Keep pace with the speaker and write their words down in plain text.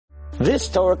This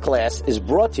Torah class is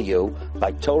brought to you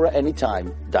by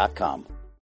TorahAnytime.com.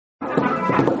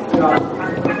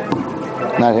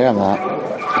 Not here, I'm not.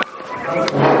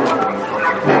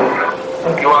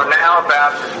 You are now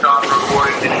about to start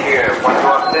recording this year. When you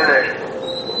are finished.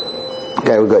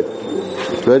 Okay, we're good.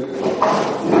 Good?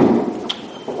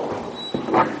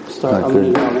 Start.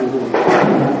 Good.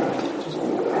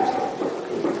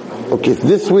 Okay, so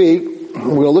this week, we're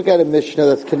going to look at a Mishnah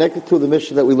that's connected to the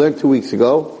Mishnah that we learned 2 weeks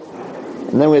ago.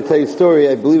 And then we're going to tell you a story,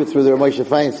 I believe it's through the Moshe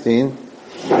Feinstein.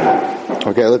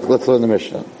 Okay, let's learn the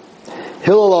Mishnah.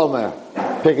 Hillel Omer,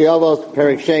 Pirkei Avos,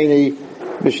 Perek Sheni,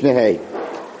 Mishnah Hey.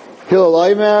 Hillel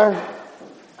Omer,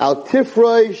 Al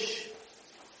Tifroish,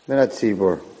 Minat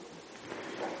Tzibur.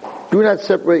 Do not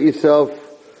separate yourself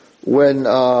when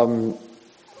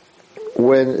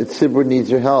Tzibur needs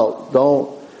your help.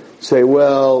 Don't say,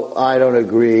 well, I don't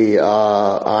agree,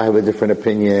 I have a different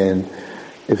opinion.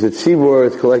 If the tzibur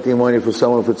is collecting money for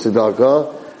someone for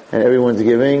tzedakah, and everyone's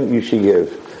giving, you should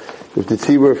give. If the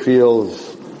tzibur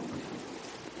feels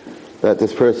that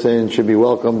this person should be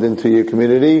welcomed into your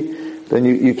community, then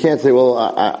you can't say, well,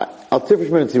 I'll tifish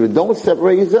min tzibur. Don't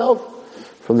separate yourself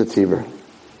from the tzibur.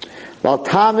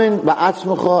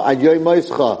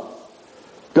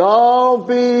 Don't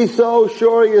be so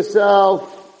sure of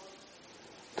yourself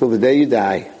till the day you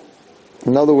die.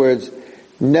 In other words,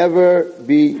 never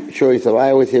be sure of yourself.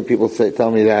 I always hear people tell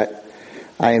me that.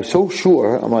 I am so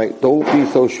sure. I'm like, don't be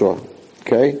so sure.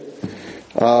 Okay?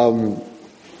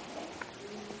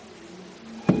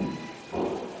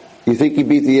 You think you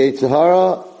beat the Yetzer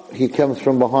Hara, he comes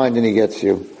from behind and he gets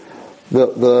you. In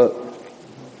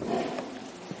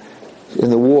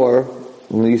the war,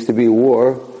 when there used to be a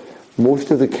war, most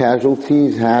of the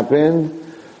casualties happened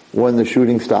when the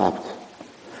shooting stopped.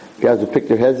 Guys would pick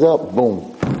their heads up,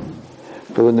 boom.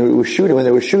 But when they were shooting,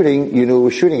 you knew it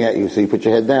was shooting at you, so you put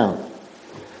your head down.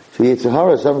 So Yetzer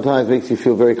Hara sometimes makes you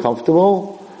feel very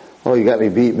comfortable. Oh, you got me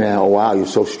beat, man. Oh, wow, you're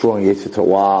so strong, Yetzer Hara.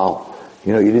 Wow.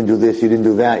 You know, you didn't do this, you didn't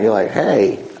do that. You're like,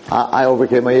 hey, I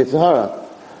overcame my Yetzer Hara.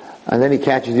 And then he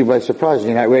catches you by surprise and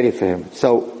you're not ready for him.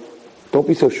 So, don't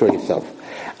be so sure of yourself.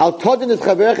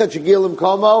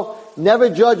 Never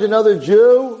judge another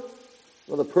Jew,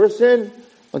 another person,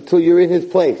 until you're in his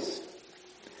place.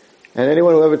 And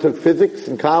anyone who ever took physics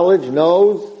in college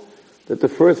knows that the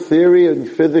first theory in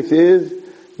physics is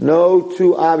no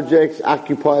two objects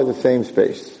occupy the same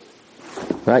space.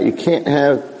 Right? You can't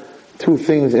have two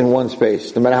things in one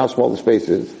space, no matter how small the space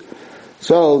is.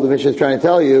 So the Mishnah is trying to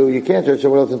tell you, you can't judge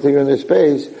someone else until you're in their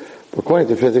space. But according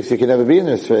to physics, you can never be in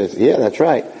their space. Yeah, that's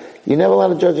right. You're never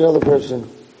allowed to judge another person.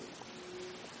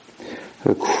 I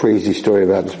have a crazy story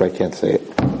about this, but I can't say it.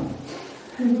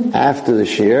 After the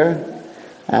shir,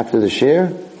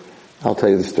 I'll tell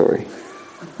you the story.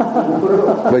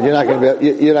 But you're not going to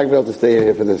be able to stay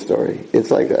here for this story. It's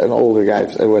like an older guy,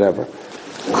 or whatever.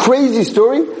 Crazy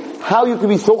story. How you can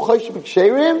be so choshev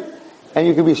b'ksherim, and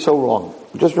you can be so wrong.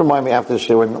 Just remind me after the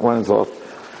shir when it's off.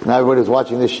 Now everybody's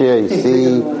watching the shir, you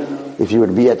see, if you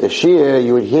would be at the shir,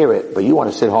 you would hear it. But you want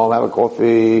to sit home, have a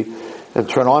coffee, and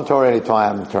turn on Torah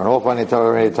anytime, turn off on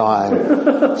Torah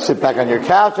anytime, sit back on your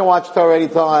couch and watch Torah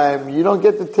anytime. You don't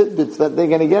get the tidbits that they're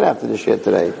going to get after the shir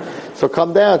today. So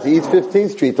come down to East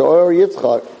 15th Street, to Or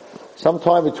Yitzchak,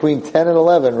 sometime between 10 and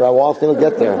 11. Rav Austin will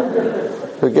get there.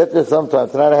 He'll get there sometime.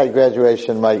 Tonight I had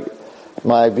graduation, my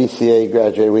BCA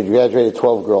graduated. We graduated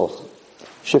 12 girls.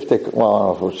 Shifted, well, I don't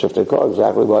know if it was shifted car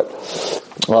exactly, but,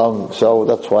 so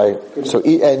that's why,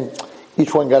 and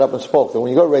each one got up and spoke. So when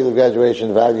you go to regular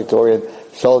graduation, valedictorian,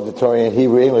 salutatorian,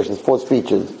 Hebrew, English, there's 4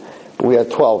 speeches. We had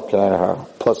 12,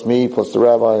 plus me, plus the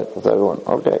rabbi, plus everyone.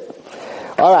 Okay.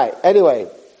 Alright, anyway,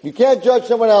 you can't judge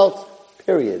someone else,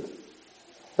 period.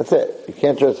 That's it. You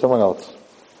can't judge someone else.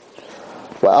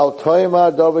 Don't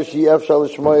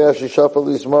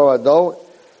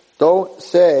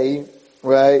say,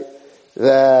 right,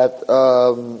 that,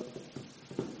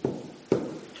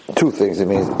 2 things it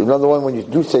means. Another one, when you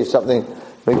do say something,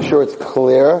 make sure it's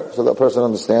clear so that person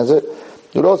understands it.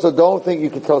 But also don't think you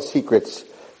can tell secrets,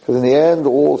 because in the end,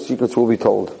 all secrets will be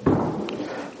told.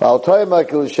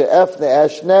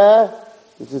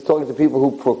 This is talking to people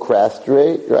who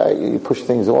procrastinate, right? You push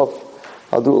things off.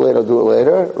 I'll do it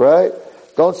later, right?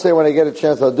 Don't say when I get a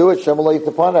chance I'll do it.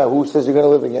 Who says you're going to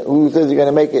live again? Who says you're going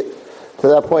to make it to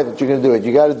that point that you're going to do it?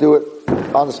 You got to do it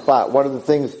on the spot. One of the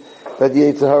things that the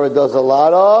Yetzer Hara does a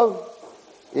lot of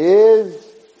is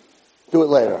do it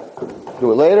later.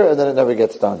 Do it later and then it never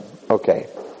gets done. Okay.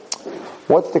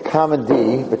 What's the common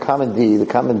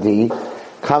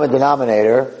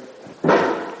denominator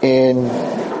in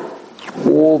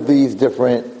all these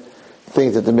different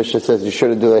things that the Mishnah says you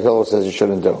shouldn't do, that Hillel says you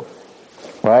shouldn't do?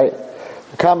 Right?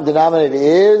 The common denominator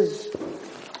is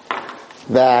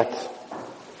that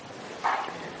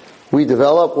we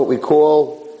develop what we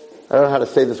call, I don't know how to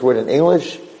say this word in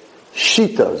English,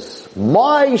 shitas.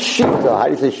 My shita. How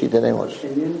do you say shita in English?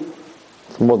 Opinion?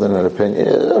 It's more than an opinion.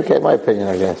 Okay, my opinion,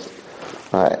 I guess.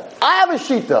 All right. I have a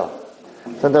shita.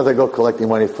 Sometimes I go collecting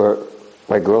money for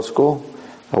my girls' school.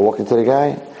 I walk into the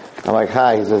guy. I'm like,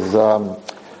 hi. He says,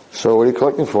 so what are you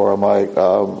collecting for? I'm like,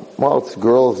 well, it's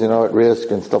girls, at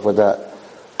risk and stuff like that.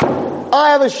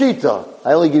 I have a shita.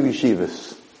 I only give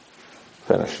yeshivas.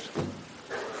 Finished.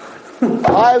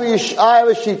 I have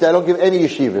a shita. I don't give any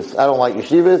yeshivas. I don't like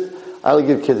yeshivas. I only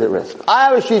give kids at risk. I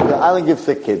have a shita. I only give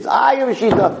sick kids. I have a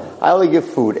shita. I only give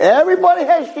food. Everybody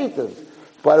has shitas.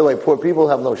 By the way, poor people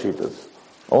have no shitas.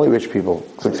 Only rich people,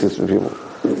 successful people.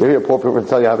 You ever hear poor people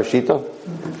tell you I have a shita?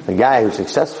 The guy who's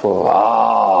successful,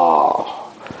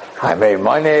 I made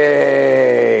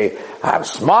money, I'm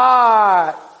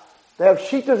smart. They have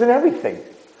shitas in everything.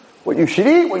 What you should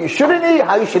eat, what you shouldn't eat,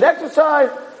 how you should exercise.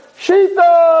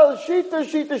 Shita.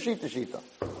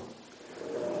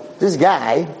 This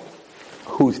guy,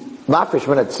 who's mafish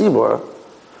min tzibur,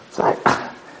 it's like,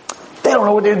 they don't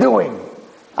know what they're doing.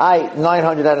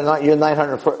 900 out of 9, you're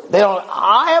 900 they don't,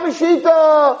 I have a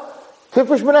shita.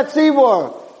 Tifish min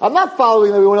tzibur. I'm not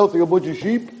following everyone else like a bunch of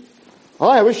sheep.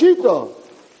 I have a shita.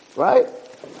 Right?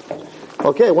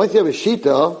 Okay, once you have a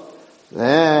shita,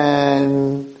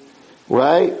 then,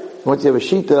 right? Once you have a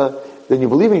shita, then you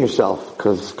believe in yourself,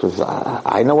 cause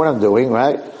I know what I'm doing,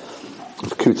 right?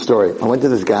 It's a cute story. I went to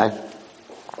this guy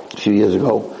a few years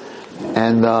ago,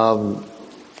 and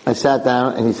I sat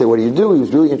down, and he said, what do you do? He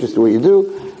was really interested in what you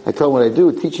do. I told him what I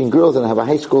do, teaching girls, and I have a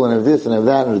high school, and I have this, and I have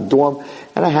that, and a dorm,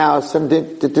 and a house, and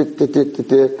this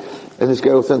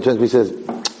guy all of a sudden turns to me and says,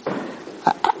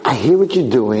 I hear what you're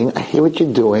doing, I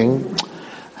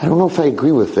don't know if I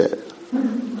agree with it.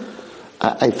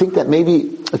 I think that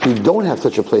maybe if you don't have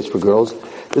such a place for girls,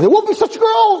 then there won't be such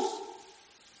girls!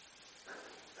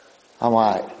 I'm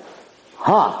like,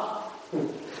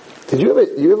 Did you ever,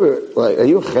 are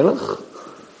you a chinuch?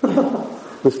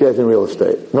 This guy's in real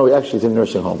estate. No, actually he's in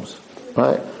nursing homes.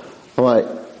 Right? I'm like,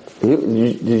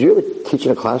 did you ever teach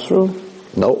in a classroom?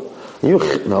 No. No.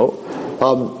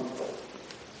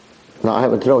 Now I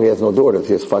happen to know he has no daughters,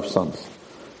 he has 5 sons.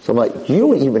 So I'm like, you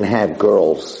don't even have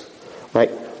girls.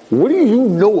 Like, what do you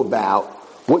know about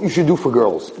what you should do for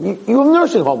girls? You have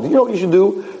nursing homes, you know what you should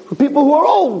do for people who are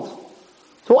old.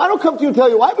 So I don't come to you and tell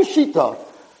you, I have a shita.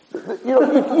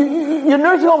 Your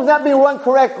nursing home is not being run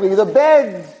correctly. The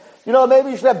beds,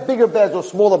 maybe you should have bigger beds or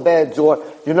smaller beds or,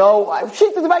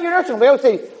 shita's about your nursing home. They always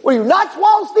say, what are you, not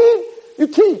Steve? You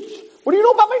teach. What do you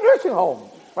know about my nursing home?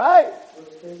 Right?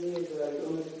 What's crazy is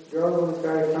girls only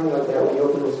started coming like that when you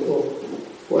opened the school.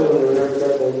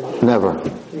 Never.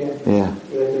 Yeah.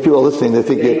 People are listening.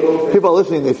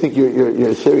 They think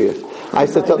you're serious. I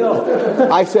said something.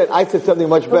 I said something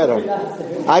much better.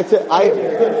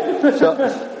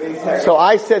 So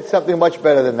I said something much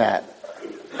better than that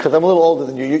because I'm a little older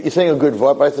than you. You're saying a good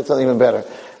word, but I said something even better.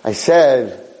 I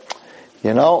said,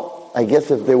 I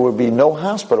guess if there would be no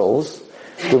hospitals,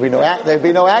 there'd be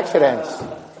no accidents.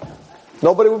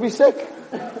 Nobody would be sick.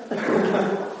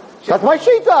 That's my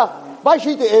shita. My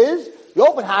shita is, you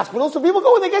open hospitals so people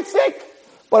go when they get sick.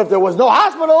 But if there was no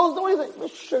hospitals, nobody's like,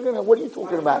 Mr. Sugar, what are you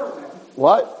talking about?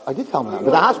 What? I did tell him that.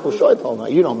 But the hospital, sure I told him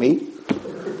that. You know me.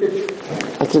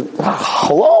 I said,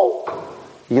 hello?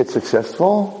 You get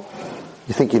successful,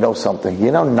 you think you know something.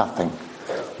 You know nothing.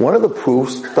 One of the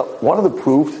proofs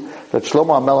that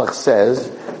Shlomo HaMelech says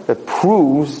that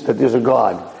proves that there's a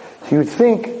God. So you'd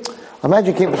think,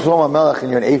 imagine you came to Shlomo HaMelech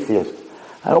and you're an atheist.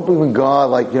 I don't believe in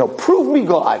God, prove me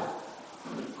God.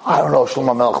 I don't know,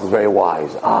 Shlomo HaMelech is very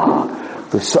wise.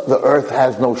 The earth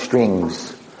has no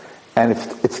strings. And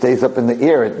it stays up in the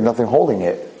air, nothing holding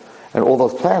it. And all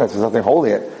those planets, there's nothing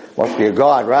holding it. Must be a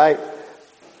God, right?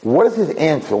 What is his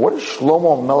answer? What is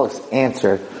Shlomo HaMelech's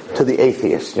answer to the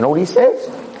atheist? You know what he says?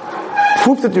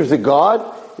 Proof that there's a God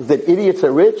is that idiots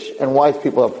are rich and wise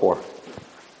people are poor.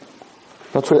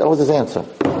 That was his answer.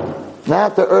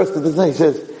 Not the earth, he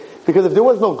says, because if there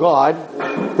was no God,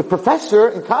 the professor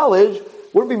in college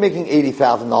wouldn't be making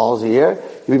 $80,000 a year.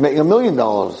 He'd be making $1 million.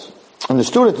 And the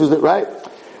student who's it, right?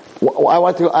 I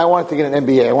wanted to get an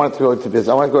MBA. I wanted to go into business.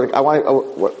 I wanted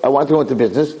to go into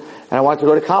business, and I wanted to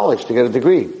go to college to get a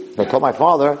degree. I told my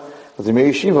father, as a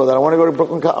Mir Yeshiva, that I want to go to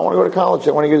Brooklyn. I want to go to college.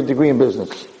 I want to get a degree in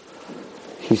business.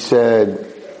 He said,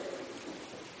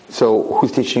 "So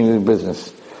who's teaching you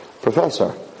business?"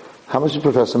 Professor. How much is a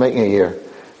professor making a year?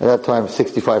 At that time,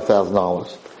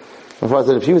 $65,000. My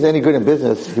father said, if he was any good in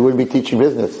business, he wouldn't be teaching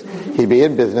business. He'd be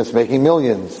in business making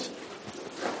millions.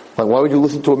 Like, why would you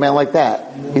listen to a man like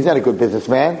that? He's not a good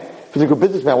businessman. If he's a good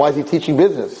businessman, why is he teaching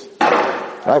business?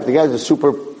 Right? If the guy's a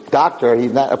super doctor,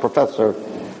 he's not a professor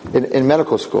in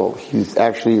medical school. He's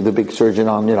actually the big surgeon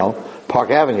on, Park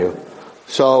Avenue.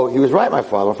 So he was right, my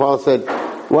father. My father said,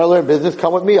 "You want to learn business?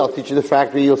 Come with me. I'll teach you the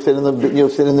factory. You'll sit in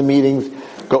the meetings.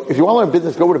 Go. If you want to learn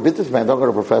business, go with a businessman. Don't go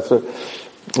to a professor."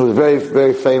 It was very,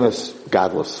 very famous,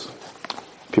 godless.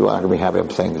 People aren't going to be happy I'm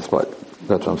saying this, but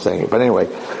that's what I'm saying. But anyway,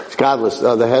 it's godless.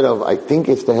 The head of, I think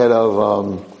it's the head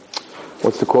of,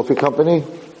 what's the coffee company?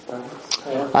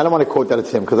 I don't want to quote that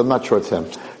it's him, because I'm not sure it's him.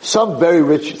 Some very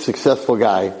rich, successful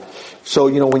guy. So,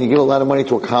 when you give a lot of money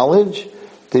to a college,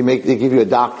 they give you a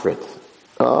doctorate.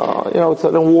 It's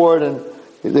an award, and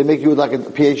they make you like a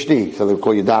PhD, so they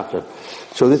call you doctor.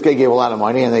 So this guy gave a lot of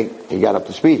money, and he got up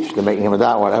to speech. They're making him a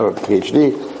doctor, whatever,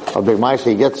 PhD, a big mice.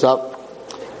 He gets up.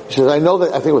 He says, I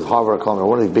think it was Harvard or Columbia,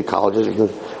 one of these big colleges. He says,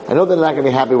 I know they're not going to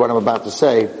be happy with what I'm about to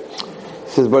say. He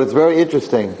says, but it's very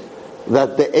interesting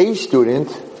that the A student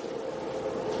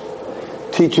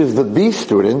teaches the B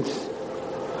student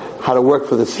how to work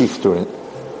for the C student.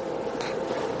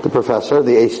 The professor,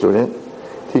 the A student,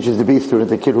 teaches the B student,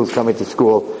 the kid who's coming to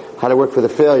school, how to work for the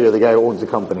failure, the guy who owns the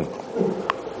company.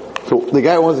 So the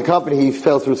guy who owns the company, he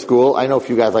fell through school. I know a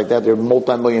few guys like that. They're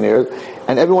multi-millionaires.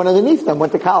 And everyone underneath them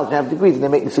went to college and have degrees, and they're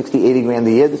making 60, 80 grand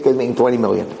a year. This guy's making 20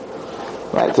 million.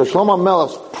 Right? So Shlomo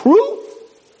Melech's proof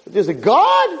that there's a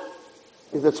God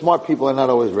is that smart people are not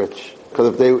always rich.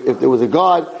 Because if there was a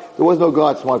God, there was no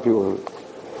God, smart people were rich.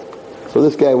 So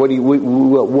this guy, what are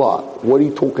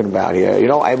you talking about here?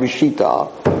 I have a shita.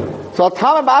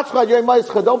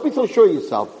 So don't be so sure of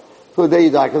yourself. So the day you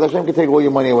die, because Hashem can take all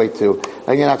your money away too.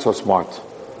 And you're not so smart.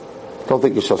 Don't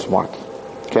think you're so smart.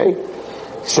 Okay?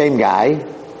 Same guy.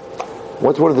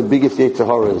 What's one of the biggest Yetzer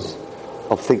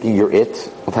of thinking you're it?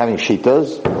 Of having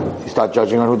shitas? You start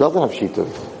judging on who doesn't have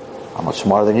shitas. I'm much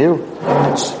smarter than you.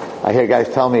 I hear guys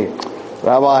tell me,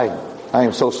 Rabbi, I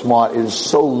am so smart. It is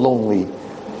so lonely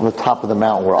on the top of the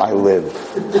mountain where I live.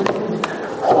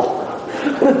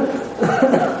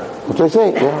 What do I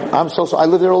say? I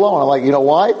live there alone. I'm like, you know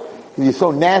why? Because you're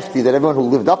so nasty that everyone who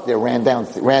lived up there ran down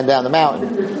the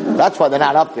mountain. That's why they're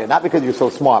not up there. Not because you're so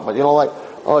smart, but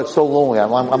it's so lonely.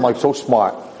 I'm like so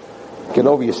smart. Get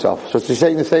over yourself. So she's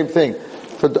saying the same thing.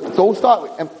 So don't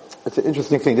start. It's an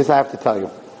interesting thing. This I have to tell you.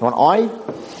 When I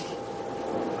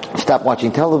stopped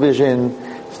watching television,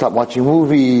 stopped watching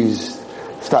movies,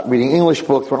 stopped reading English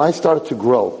books, when I started to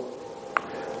grow,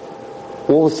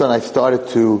 all of a sudden I started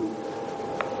to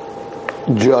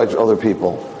judge other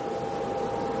people.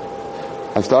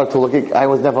 I started to look at, I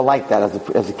was never like that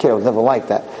as a kid. I was never like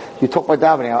that. You talk by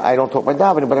davening, I don't talk by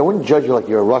davening, but I wouldn't judge you like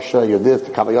you're a Russia, you're this,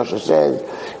 the Kabbalah says.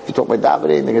 If you talk by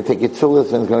davening, they're going to take your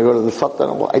tzilis and it's going to go to the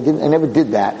Satan. I never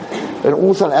did that. And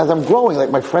all of a sudden, as I'm growing, like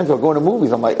my friends are going to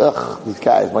movies, I'm like, ugh, these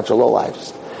guys, bunch of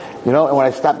lowlifes. And when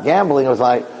I stopped gambling, I was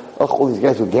like, ugh, all these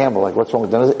guys who gamble, like what's wrong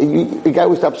with them? A guy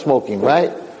who stopped smoking,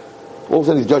 right? All of a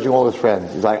sudden he's judging all his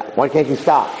friends. He's like, why can't you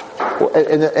stop?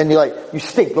 And you're like, you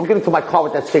stink. Don't get into my car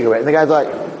with that cigarette. And the guy's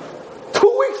like,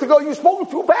 2 weeks ago you smoked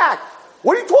 2 packs.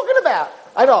 What are you talking about?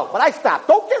 I know, but I stopped.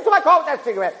 Don't get into my car with that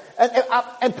cigarette.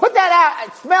 And put that out.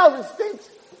 It smells. It stinks.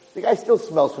 The guy still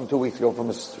smells from 2 weeks ago from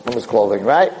his clothing,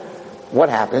 right? What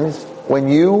happens when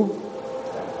you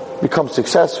become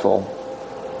successful?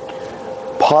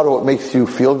 Part of what makes you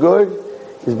feel good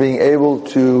is being able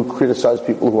to criticize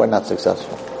people who are not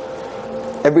successful.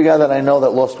 Every guy that I know that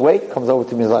lost weight comes over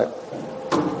to me and is like,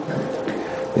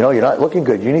 you're not looking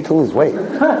good. You need to lose weight.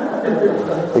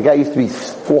 The guy used to be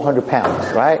 400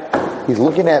 pounds, right? He's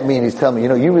looking at me and he's telling me,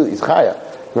 you really, it's Chaya.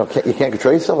 You can't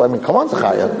control yourself? I mean, come on,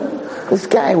 Chaya. This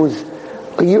guy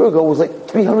a year ago was like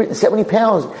 370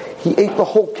 pounds. He ate the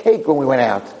whole cake when we went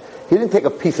out. He didn't take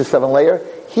a piece of 7-layer.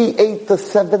 He ate the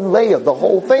 7-layer, the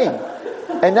whole thing.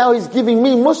 And now he's giving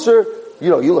me musser.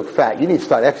 You look fat. You need to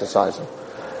start exercising.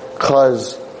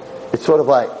 Because it's sort of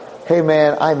like, hey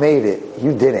man, I made it.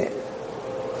 You didn't.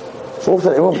 So all of a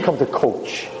sudden everyone becomes a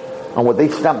coach on what they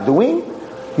stop doing.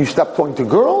 You stop talking to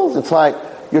girls. It's like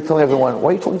you're telling everyone, what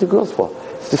are you talking to girls for?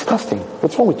 It's disgusting.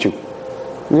 What's wrong with you?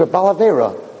 You're a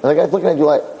balavera. And the guy's looking at you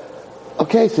like,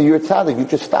 okay, so you're a tzaddik. You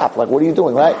just stopped. Like, what are you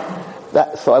doing, right?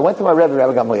 So I went to my Rabbi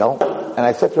Gamliel, and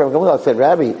I said to Rabbi Gamliel, I said,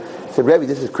 Rabbi,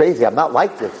 this is crazy. I'm not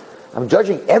like this. I'm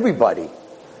judging everybody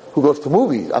who goes to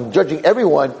movies. I'm judging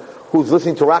everyone who's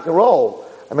listening to rock and roll.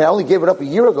 I mean, I only gave it up a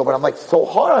year ago, but I'm like so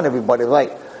hard on everybody.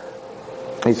 Like,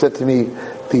 he said to me,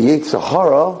 the Yetzer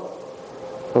Hara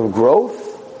of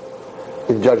growth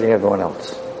is judging everyone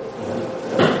else.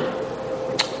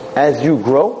 As you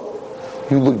grow,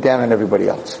 you look down on everybody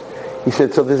else. He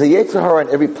said, so there's a Yetzer Hara on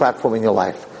every platform in your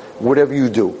life, whatever you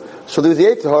do. So there's the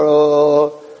Yetzer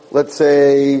Hara, let's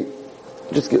say,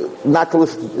 just not to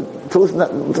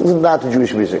listen not to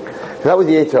Jewish music. That was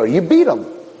the Yetzer Hara. You beat them.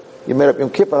 You made up Yom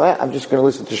Kippur, I'm just going to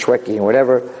listen to Shrekky and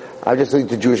whatever. I'm just listening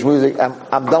to Jewish music.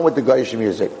 I'm done with the Goyish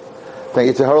music. Then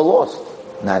Yetzer Hara lost.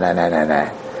 No.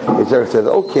 Yetzer Hara says,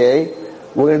 okay,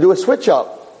 we're going to do a switch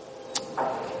up.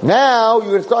 Now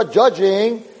you're going to start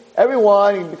judging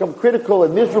everyone. You become critical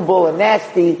and miserable and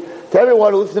nasty to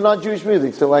everyone who listens to non-Jewish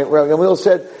music. So like Rabbi Gamliel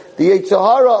said, the Yetzer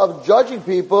Hara of judging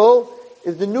people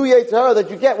is the new Yetzer Hara that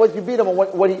you get once you beat them on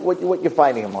what you're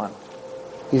fighting them on.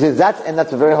 He says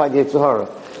that's a very hard Yetzer Hara.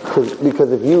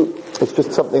 Because it's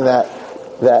just something that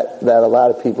a lot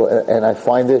of people, and I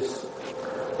find this,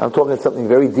 I'm talking something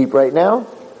very deep right now,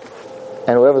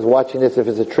 and whoever's watching this, if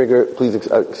it's a trigger, please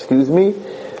excuse me.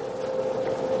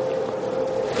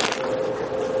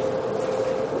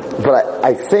 But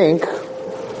I think,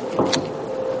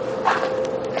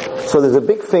 so there's a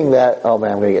big thing that, oh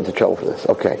man, I'm going to get into trouble for this.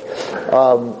 Okay.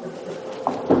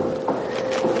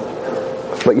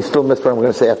 But you still missed what I'm going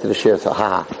to say after the share, so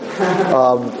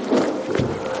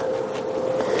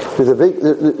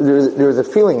there's a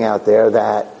feeling out there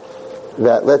that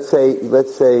let's say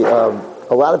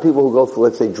a lot of people who go through,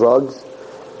 let's say, drugs,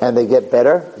 and they get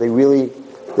better, they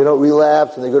don't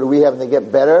relapse, and they go to rehab and they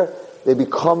get better, they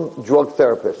become drug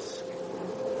therapists.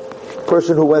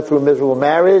 Person who went through a miserable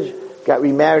marriage, got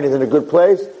remarried, is in a good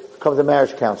place, becomes a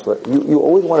marriage counselor. You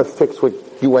always want to fix what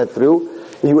you went through,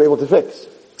 and you were able to fix.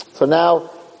 So now,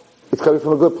 it's coming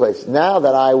from a good place. Now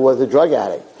that I was a drug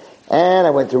addict, and I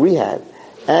went to rehab,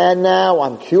 and now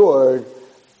I'm cured,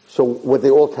 so what they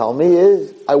all tell me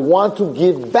is, I want to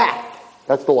give back.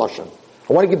 That's the Lashon.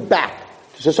 I want to give back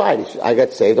to society. I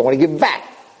got saved, I want to give back.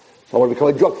 So I want to become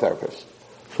a drug therapist.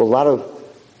 So a lot of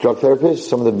drug therapists,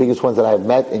 some of the biggest ones that I've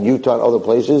met in Utah and other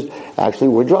places, actually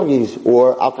were druggies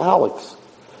or alcoholics.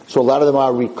 So a lot of them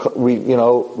are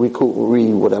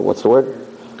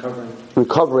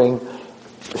recovering.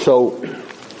 So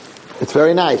it's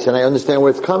very nice, and I understand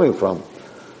where it's coming from.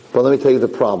 But let me tell you the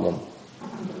problem.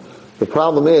 The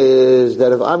problem is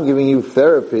that if I'm giving you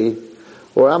therapy,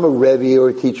 or I'm a Rebbe or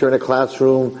a teacher in a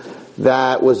classroom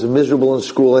that was miserable in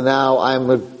school, and now I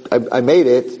made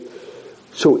it.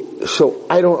 So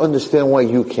I don't understand why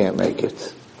you can't make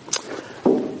it.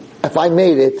 If I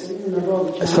made it,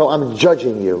 so I'm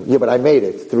judging you. Yeah, but I made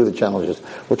it through the challenges.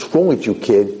 What's wrong with you,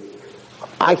 kid?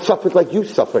 I suffered like you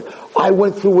suffered. I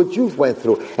went through what you went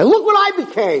through. And look what I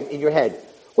became in your head.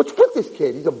 What's with this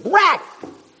kid? He's a brat.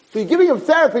 So you're giving him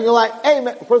therapy and you're like, hey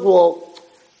man, first of all,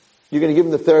 you're going to give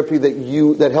him the therapy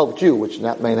that helped you, which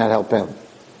may not help him.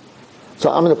 So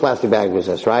I'm in the plastic bag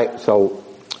business, right? So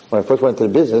when I first went into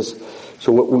the business,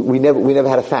 so we never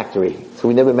had a factory. So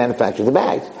we never manufactured the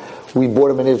bags. We bought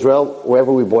them in Israel,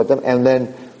 wherever we bought them, and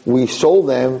then we sold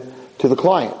them to the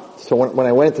client. So when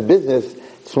I went into business,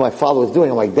 that's what my father was doing.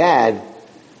 I'm like, Dad,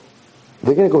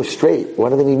 they're going to go straight. What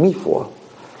do they need me for?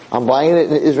 I'm buying it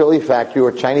in an Israeli factory or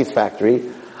a Chinese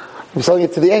factory. I'm selling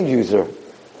it to the end user.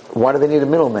 Why do they need a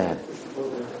middleman?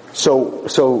 So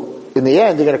in the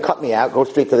end, they're going to cut me out, go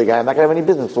straight to the guy. I'm not going to have any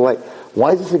business. So like,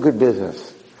 why is this a good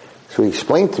business? So he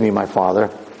explained to me, my father,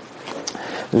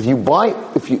 if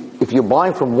you're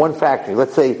buying from one factory,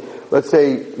 let's say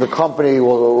the company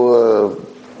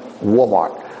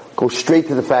Walmart goes straight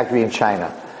to the factory in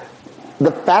China.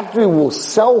 The factory will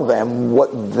sell them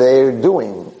what they're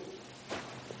doing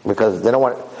because they're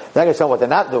not going to sell what they're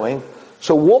not doing.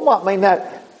 So Walmart may not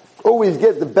always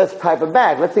get the best type of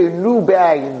bag. Let's say a new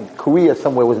bag in Korea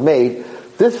somewhere was made.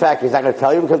 This factory's not going to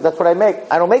tell you because that's what I make.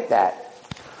 I don't make that.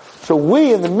 So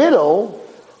we in the middle,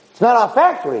 it's not our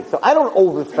factory. So I don't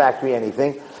owe this factory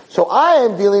anything. So I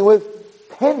am dealing with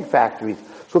 10 factories.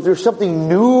 So if there's something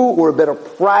new or a better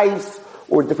price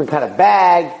or a different kind of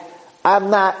bag, I'm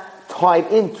not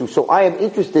tied into. So I am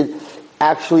interested,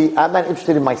 actually, I'm not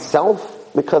interested in myself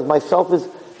because myself is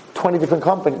 20 different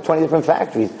companies, 20 different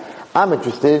factories. I'm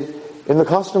interested in the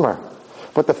customer.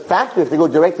 But the factory, if they go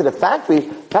direct to the factory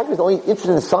is only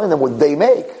interested in selling them what they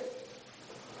make.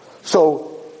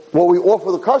 So what we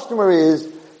offer the customer is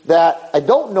that I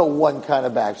don't know one kind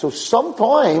of bag. So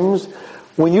sometimes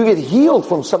when you get healed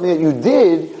from something that you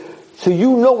did, so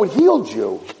you know what healed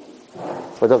you,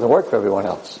 but it doesn't work for everyone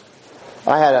else.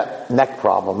 I had a neck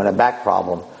problem and a back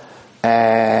problem,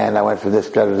 and I went from this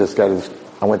guy to this guy to this.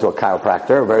 I went to a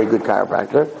chiropractor, a very good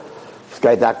chiropractor. This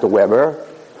guy, Dr. Weber,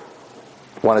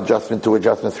 1 adjustment, 2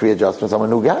 adjustments, 3 adjustments. I'm a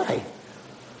new guy.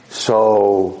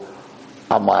 So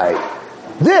I'm like,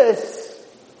 this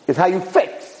is how you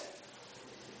fix.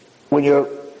 When your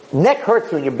neck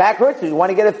hurts you and your back hurts you, you want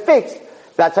to get it fixed.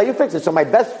 That's how you fix it. So my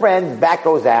best friend's back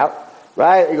goes out.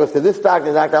 right? He goes to this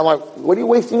doctor, I'm like, what are you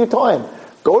wasting your time?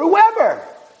 Go to Weber.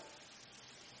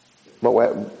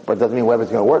 But it doesn't mean Weber's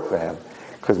going to work for him.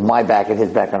 Because my back and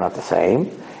his back are not the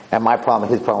same. And my problem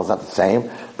and his problem is not the same.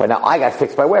 But now I got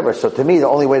fixed by Weber. So to me, the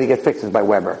only way to get fixed is by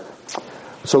Weber.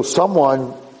 So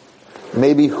someone,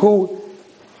 maybe who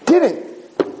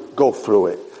didn't go through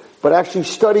it, but actually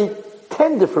studied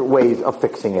 10 different ways of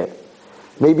fixing it,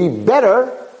 may be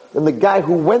better than the guy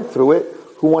who went through it,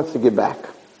 who wants to get back.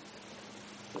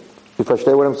 You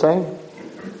understand what I'm saying?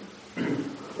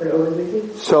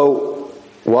 So,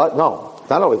 what? No, it's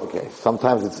not always the case.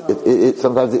 Sometimes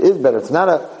sometimes it is better. It's not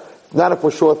a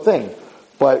for sure thing.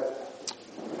 But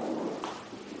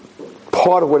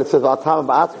part of what it says,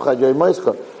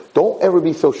 don't ever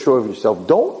be so sure of yourself.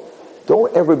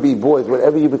 Don't ever be, boys,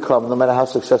 whatever you become, no matter how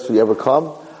successful you ever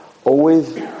come,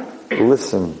 always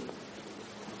listen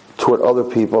to what other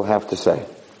people have to say.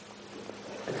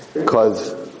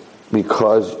 Because we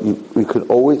could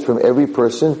always, from every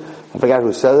person, I forgot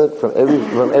who said it,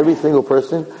 from every single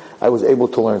person, I was able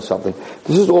to learn something.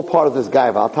 This is all part of this guy.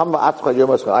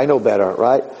 I know better,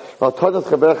 right?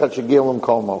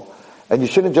 And you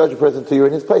shouldn't judge a person until you're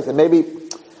in his place. And maybe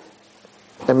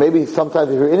sometimes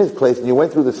if you're in his place and you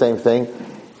went through the same thing,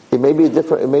 it may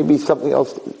be something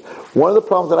else. One of the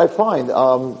problems that I find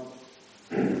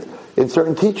in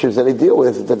certain teachers that I deal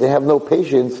with is that they have no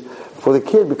patience for the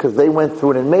kid because they went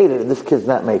through it and made it, and this kid's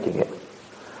not making it.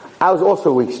 I was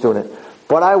also a weak student,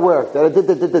 but I worked, and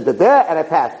I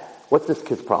passed. What's this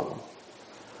kid's problem?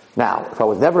 Now, if I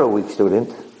was never a weak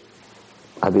student,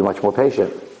 I'd be much more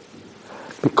patient.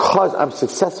 Because I'm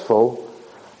successful,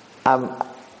 I'm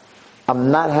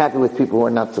not happy with people who are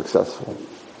not successful.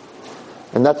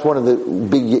 And that's one of the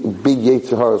big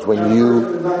Yetzer when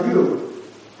you... Not you.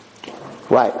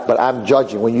 Right, but I'm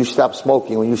judging. When you stop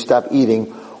smoking, when you stop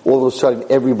eating, all of a sudden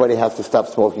everybody has to stop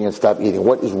smoking and stop eating.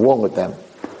 What is wrong with them?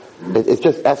 It's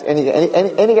just, ask any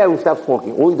guy who stops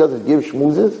smoking. All he does is give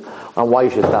schmoozes on why you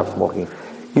should stop smoking.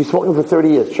 You're smoking for 30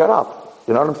 years. Shut up.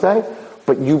 You know what I'm saying?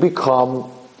 But you become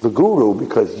the guru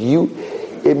because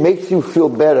it makes you feel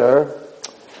better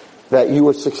that you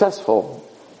were successful.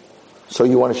 So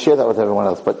you want to share that with everyone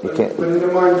else, but you can't. But in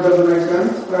your mind, it doesn't make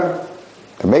sense?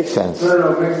 It makes sense.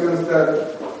 No, it makes sense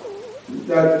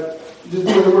that just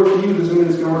because it works for you doesn't mean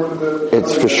it's going to work for the...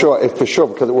 It's for sure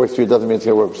because it works for you doesn't mean it's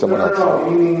going to work for someone else. No,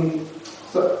 meaning,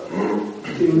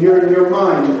 in your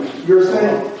mind, you're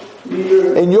saying...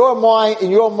 In your mind,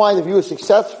 if you were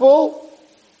successful,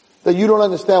 then you don't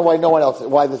understand why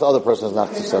this other person is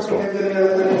not successful.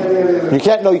 You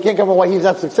can't come from why he's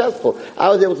not successful. I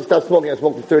was able to stop smoking. I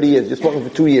smoked for 30 years. You're smoking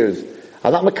for 2 years.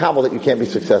 I'm not makabel that you can't be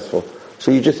successful.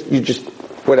 So you just,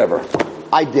 whatever.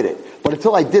 I did it. But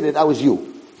until I did it, I was you.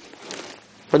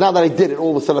 But now that I did it,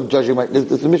 all of a sudden I'm judging this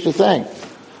is the Mishnah saying.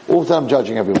 All of a sudden I'm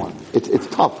judging everyone. It's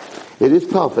tough. It is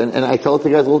tough. And I tell it to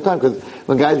guys all the time, because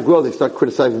when guys grow, they start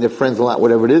criticizing their friends a lot,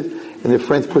 whatever it is, and their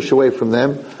friends push away from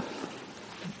them.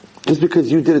 Just because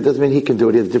you did it doesn't mean he can do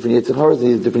it. He has different Yetzer Haras, he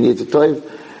has different Yetzer Tov.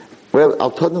 Well,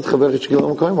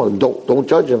 don't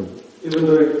judge him. Even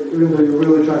though you're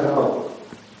really trying to help.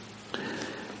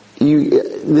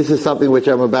 This is something which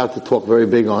I'm about to talk very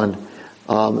big on.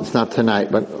 It's not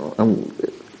tonight, but I'm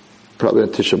probably on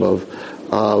Tisha B'Av.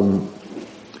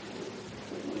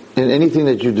 In anything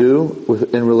that you do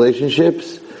in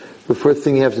relationships, the first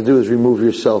thing you have to do is remove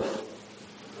yourself.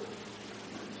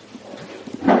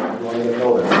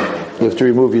 You have to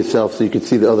remove yourself so you can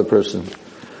see the other person.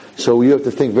 So you have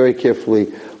to think very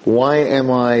carefully, why am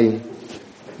I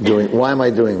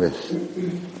doing this?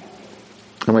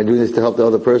 Am I doing this to help the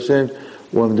other person?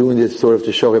 Or I'm doing this sort of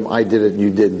to show him I did it and you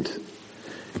didn't?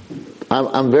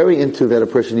 I'm very into that a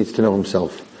person needs to know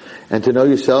himself. And to know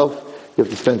yourself, you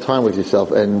have to spend time with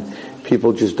yourself. And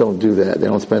people just don't do that. They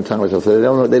don't spend time with themselves.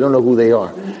 So they don't know who they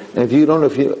are. And if you don't know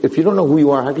who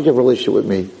you are, how could you have a relationship with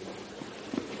me?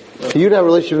 For you to have a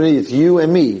relationship with me, it's you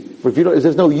and me. But if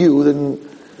there's no you, then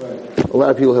a lot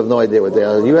of people have no idea what they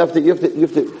are. You have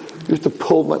to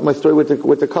pull my story with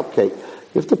the cupcake.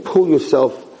 You have to pull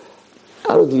yourself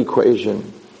out of the equation.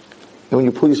 And when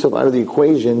you pull yourself out of the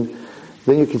equation,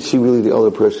 then you can see really the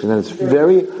other person. And it's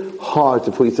very hard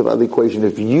to pull yourself out of the equation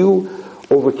if you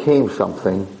overcame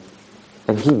something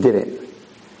and he didn't.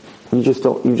 You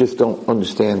just don't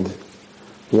understand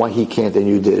why he can't and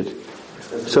you did.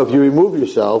 So if you remove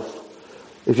yourself,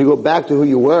 if you go back to who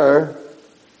you were,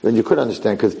 then you could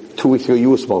understand, because 2 weeks ago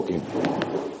you were smoking.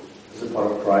 Is it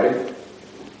part of pride?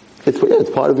 It's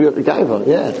part of your gaiva,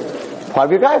 yeah. It's part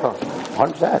of your gaiva.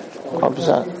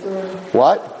 100%.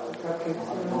 What?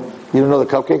 You don't know the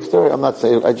cupcake story? I'm not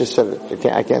saying, I just said it.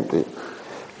 I can't.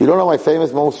 You don't know my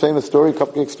most famous story,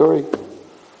 cupcake story?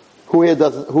 Who here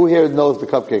knows the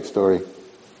cupcake story?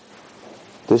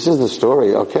 This is the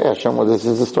story. Okay, Hashem, well, this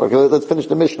is the story. Okay, let's finish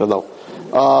the Mishnah though.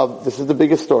 This is the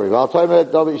biggest story. Another,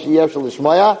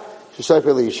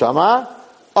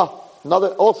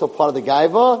 also part of the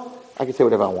Gaiva, I can say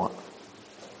whatever I want.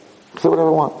 Say whatever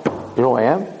I want. You know who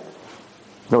I am? You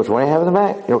know which one I have in the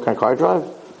back? You know what kind of car I drive?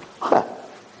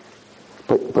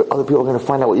 But other people are going to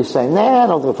find out what you're saying. Nah, I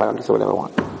don't think I can say whatever I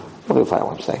want. I don't think I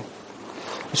what I'm saying.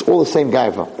 It's all the same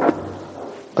Gaiva.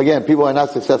 Again, people are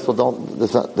not successful, they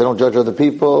don't judge other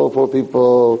people, poor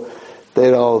people,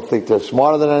 they don't think they're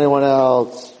smarter than anyone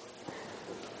else.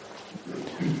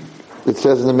 It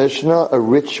says in the Mishnah, a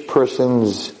rich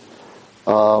person's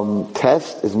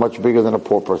test is much bigger than a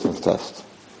poor person's test.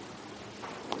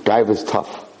 Gaiva is tough.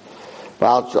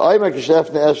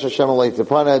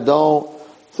 Don't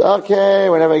say, okay,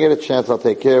 whenever I get a chance I'll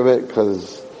take care of it,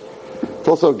 because it's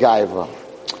also Gaiva.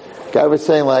 Gaiva is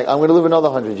saying like, I'm going to live another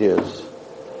 100 years.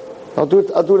 I'll do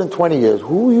it in 20 years.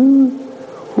 Who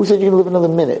said you're going to live another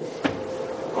minute?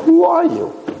 Who are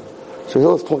you? So he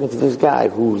was talking to this guy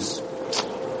who's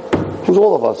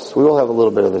all of us. We all have a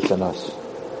little bit of this in us.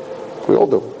 We all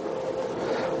do.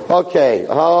 Okay,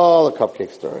 the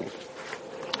cupcake story.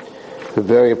 It's a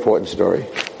very important story.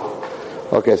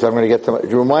 Okay, so I'm going to get to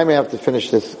you remind me I have to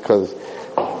finish this, because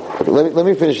let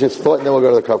me finish this thought and then we'll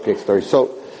go to the cupcake story.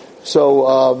 So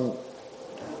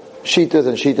Shitas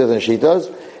and Shitas and Shitas.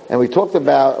 And we talked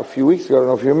about a few weeks ago, I don't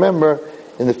know if you remember,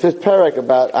 in the 5th parak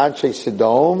about Anshe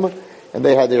Sidom, and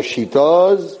they had their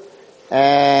Shitas,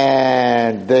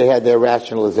 and they had their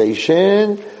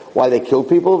rationalization, why they killed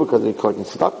people, because they're collecting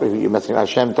stuff, you're messing around,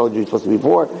 Hashem told you you're supposed to be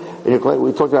poor, and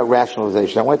we talked about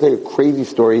rationalization. I want to tell you a crazy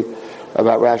story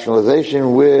about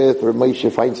rationalization with Rav Moshe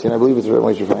Feinstein, I believe it's Rav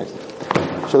Moshe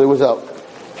Feinstein. So there was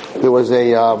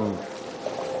a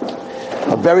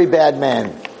very bad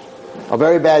man, a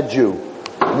very bad Jew.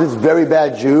 This very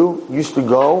bad Jew used to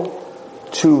go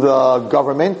to the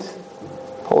government,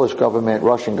 Polish government,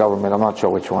 Russian government, I'm not sure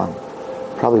which one.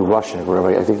 Probably Russian,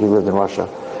 whatever. I think he lived in Russia.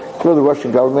 Go to the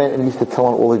Russian government and he used to tell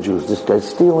on all the Jews, this guy's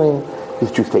stealing,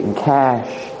 this Jew's taking cash,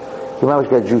 he might have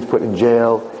got Jews put in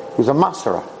jail. He was a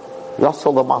Masara.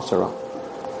 Yassel the Masara.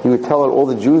 He would tell on all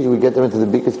the Jews, he would get them into the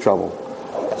biggest trouble.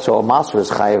 So a Masara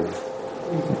is Chayev,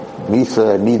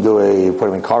 Misa, Nidui, put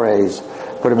him in Kares,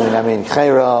 put him in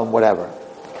Chayram, whatever.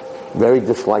 Very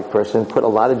disliked person, put a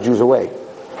lot of Jews away.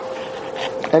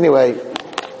 Anyway,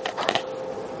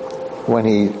 when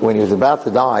he was about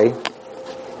to die,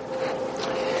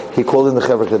 he called in the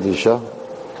Chevra Kadisha,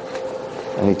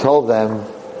 and he told them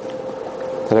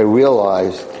that I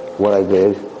realized what I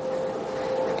did,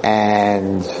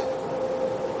 and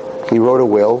he wrote a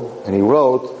will, and he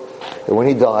wrote that when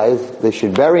he dies, they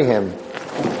should bury him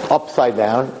upside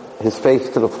down, his face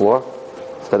to the floor,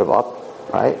 instead of up,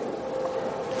 right?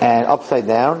 And upside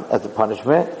down as a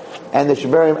punishment, and they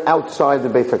should bury him outside the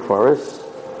Beit HaKfaris,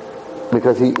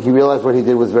 because he realized what he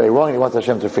did was very wrong, and he wants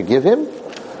Hashem to forgive him.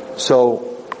 So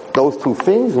those two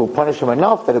things will punish him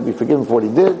enough that he'll be forgiven for what he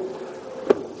did.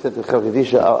 He said to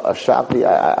Chavdisha,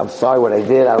 I'm sorry what I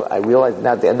did, I realized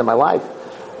now at the end of my life,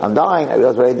 I'm dying, I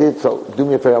realized what I did, so do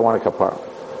me a favor, I want a kapara.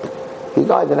 He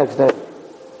died the next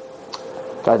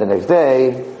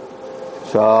day.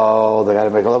 So they got to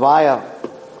make a levaya.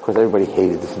 Of course, everybody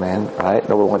hated this man, right?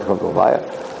 Nobody wanted to come to Levaya.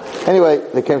 Anyway,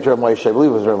 they came to Rav Moshe, I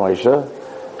believe it was Rav Moshe,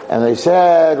 and they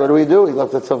said, what do we do? He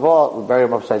left at Tzavot, we bury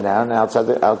him upside down, outside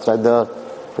the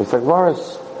Beit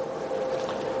HaKfaris.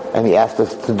 And he asked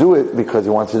us to do it because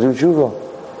he wants to do tshuva.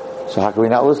 So how can we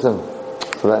not listen?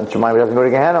 So that in Shemaim we have to go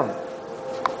to Gehenna.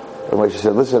 Rav Moshe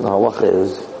said, listen, the halacha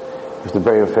is, you have to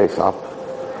bury him face up,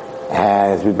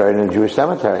 and to be buried in a Jewish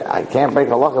cemetery. I can't break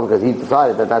halacha because he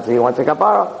decided that that's what he wants to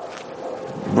kapara.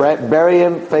 Bury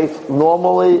him face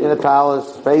normally in a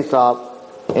palace, face up,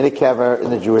 in a kever in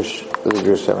the Jewish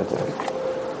cemetery.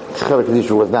 Chevra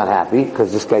Kadisha was not happy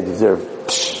because this guy deserved.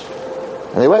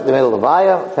 And they made a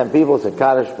levaya, 10 people said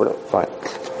Kaddish, but fine.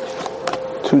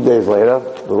 2 days later,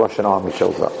 the Russian army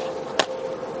shows up.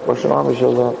 I want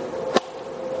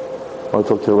to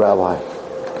talk to the rabbi.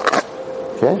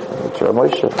 Okay, it's Rav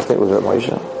Moshe. I think it was Rav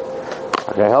Moshe.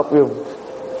 How can I help you?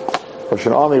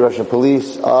 Russian army, Russian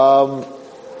police.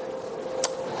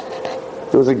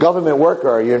 There was a government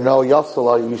worker,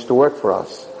 Yossela, who used to work for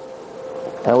us.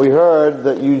 And we heard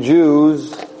that you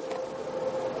Jews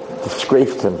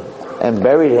disgraced him and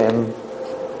buried him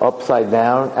upside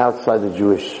down outside the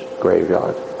Jewish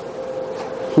graveyard.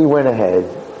 He went ahead.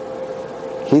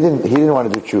 He didn't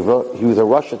want to do tshuva. He was a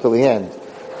Russia till the end.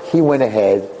 He went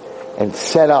ahead and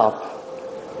set up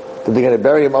that they're going to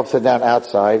bury him upside down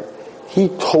outside. he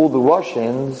told the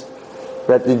Russians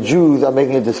that the Jews are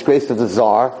making a disgrace to the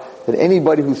Tsar, that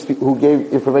anybody who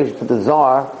gave information to the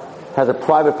Tsar has a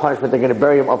private punishment. They're going to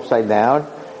bury him upside down,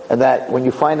 and that when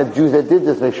you find the Jews that did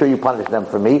this, make sure you punish them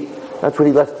for me. That's what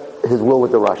he left his will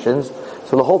with the Russians.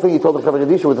 So the whole thing he told the Chabad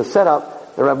Kadisha was a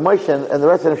setup that Rav Moshe and the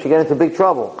rest of them should get into big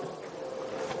trouble.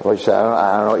 Which I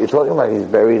don't know what you're talking about. He's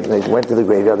buried, and they went to the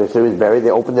graveyard. They said he was buried. They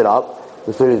opened it up.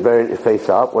 They said he was buried face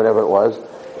up, whatever it was,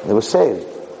 and it was saved.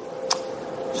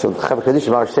 So the Chabad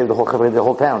Kadisha saved the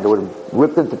whole town. They would have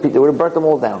ripped them to pieces. They would have burnt them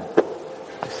all down.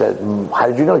 I said, how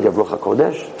did you know? Did you have Ruach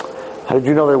HaKodesh? How did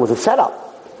you know there was a setup?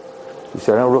 He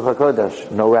said, no, Ruach HaKodesh,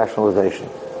 no rationalization.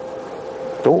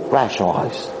 Don't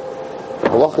rationalize.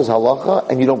 Halacha is halacha,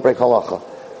 and you don't break halacha.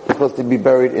 You're supposed to be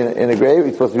buried in a grave.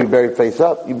 You're supposed to be buried face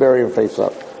up. You bury him face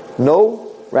up.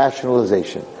 No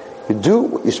rationalization. You do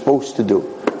what you're supposed to do.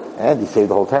 And he saved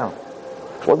the whole town.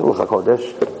 What the Ruach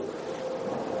HaKodesh?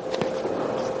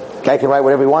 Guy can write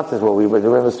whatever he wants as well. We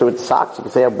understood with socks. You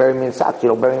can say, I'll bury me in socks. You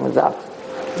don't bury him in socks.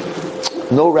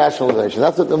 No rationalization.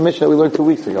 That's what the mission that we learned 2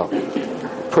 weeks ago.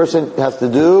 Person has to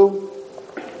do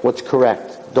what's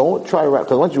correct. Don't try to,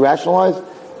 because once you rationalize,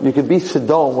 you can be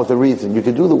Sodom with a reason. You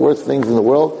can do the worst things in the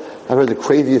world. I've heard the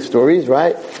craziest stories,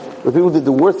 right? The people did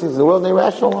the worst things in the world and they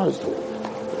rationalized.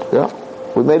 Yeah?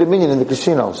 We made a minion in the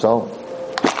casino, so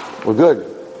we're good.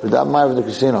 We're not admired in the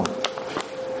casino.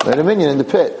 Made a minion in the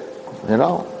pit. You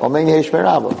know?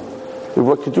 We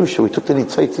brought Kedusha. We took the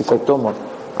Nitzayt,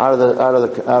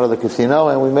 out of the casino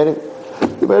and we made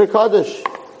a Kaddish.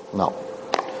 No.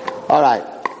 Alright.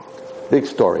 Big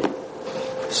story.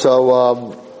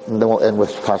 So, and then we'll end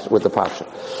with the Parsha.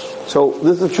 So,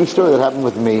 this is a true story that happened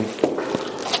with me.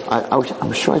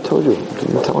 I'm sure I told you. I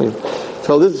didn't tell you.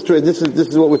 So this is true. This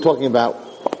is what we're talking about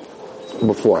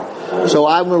before. So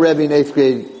I'm a Rebbe in 8th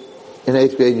grade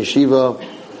yeshiva.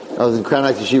 I was in Crown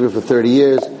Heights Yeshiva for 30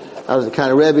 years. I was the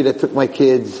kind of Rebbe that took my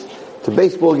kids to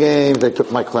baseball games. I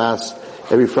took my class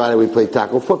every Friday. We played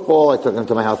tackle football. I took them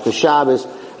to my house for Shabbos.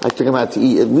 I took them out to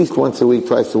eat at least once a week,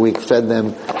 twice a week, fed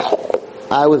them.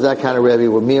 I was that kind of Rebbe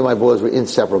where me and my boys were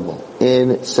inseparable.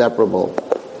 Inseparable.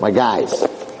 My guys.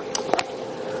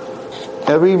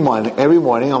 Every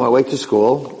morning on my way to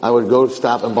school, I would go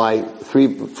stop and buy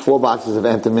 4 boxes of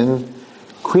Entenmann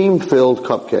cream-filled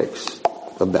cupcakes.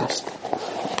 The best.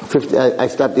 50, I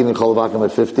stopped eating Kolovakim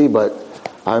at 50, but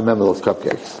I remember those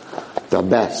cupcakes. The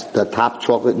best. The top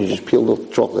chocolate, you just peeled the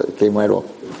chocolate. It came right off.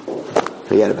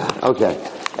 Forget about it. Okay.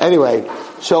 Anyway,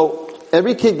 so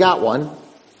every kid got one,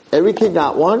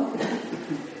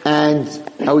 and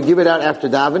I would give it out after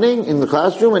davening in the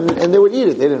classroom, and they would eat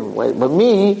it. They didn't wait. But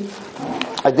me,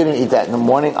 I didn't eat that in the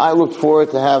morning. I looked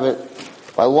forward to have it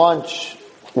by lunch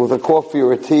with a coffee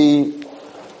or a tea.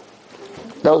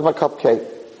 That was my cupcake.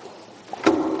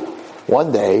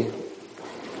 One day,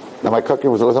 now my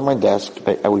cupcake was always on my desk.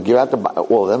 I would give out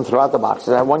then throw out the boxes.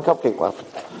 I had one cupcake left.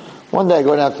 One day I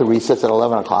go down to recess at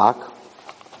 11 o'clock.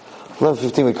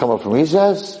 11:15 we come up from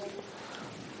recess.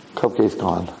 Cupcake's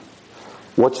gone.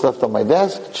 What's left on my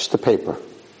desk? Just the paper.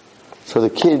 So the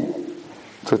kid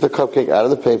took the cupcake out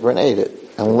of the paper and ate it,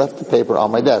 and left the paper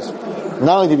on my desk.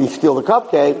 Not only did he steal the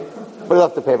cupcake, but he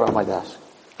left the paper on my desk.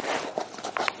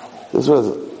 This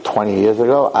was 20 years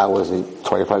ago.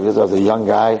 25 years ago. I was a young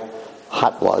guy,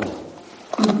 hot blood.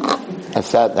 I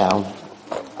sat down.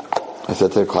 I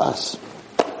said to the class,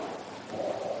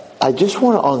 I just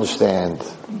want to understand,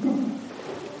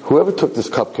 whoever took this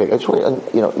cupcake, I just want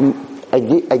I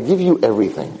give you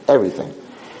everything.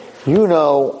 You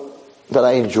know that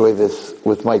I enjoy this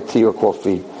with my tea or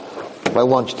coffee by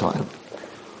lunchtime.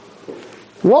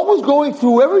 What was going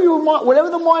through whatever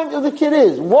the mind of the kid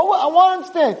is? I want to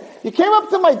understand. You came up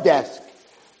to my desk.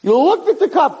 You looked at the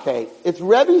cupcake. It's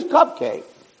Rebbe's cupcake.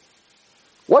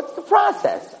 What's the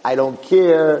process? I don't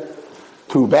care.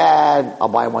 Too bad. I'll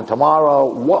buy one tomorrow.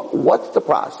 What's the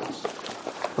process?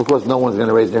 Of course, no one's going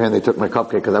to raise their hand. They took my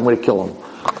cupcake because I'm going to kill them.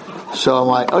 So I'm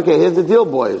like, okay, here's the deal,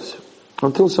 boys.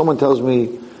 Until someone tells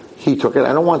me he took it,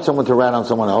 I don't want someone to rat on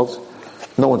someone else.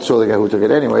 No one saw the guy who took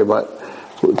it anyway, but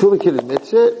until the kid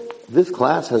admits it, this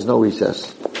class has no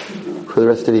recess for the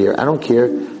rest of the year. I don't care.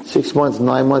 6 months,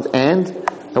 9 months, and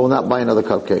I will not buy another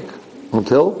cupcake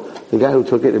until the guy who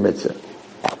took it admits it.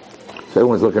 So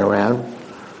everyone's looking around.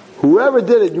 Whoever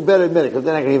did it, you better admit it, because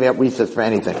they're not going to give me up recess for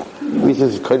anything.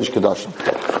 Recess is Kodesh Kedoshim.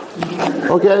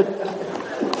 Okay.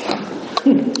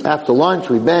 After lunch,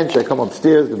 we bench. I come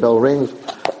upstairs. The bell rings.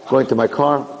 Going to my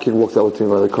car. Kid walks over to me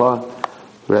by the car.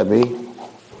 Rebbe,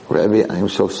 I am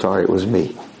so sorry. It was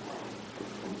me.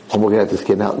 I'm looking at this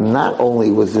kid now. Not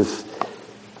only was this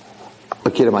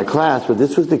a kid in my class, but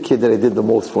this was the kid that I did the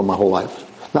most for my whole life.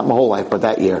 Not my whole life, but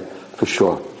that year. for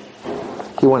sure.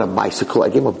 He won a bicycle. I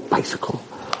gave him a bicycle.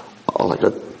 Like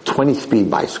a 20-speed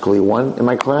bicycle. He won in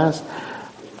my class.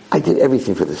 I did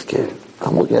everything for this kid.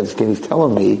 I'm looking at this kid. He's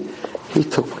telling me he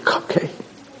took my cupcake.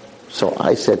 So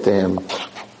I said to him,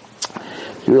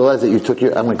 you realize that you took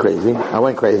your... I went crazy.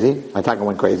 My tongue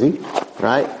went crazy.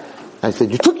 Right? I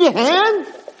said, you took your hand?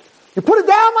 You put it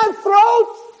down my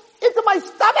throat? Into my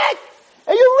stomach?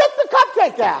 And you ripped the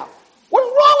cupcake out? What's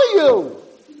wrong with you?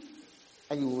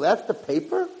 And you left the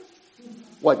paper?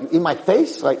 What, in my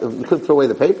face? Like, you couldn't throw away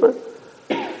the paper?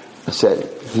 I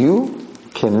said, you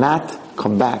cannot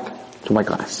come back to my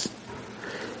class.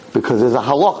 Because there's a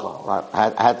halacha. Right?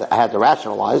 I had to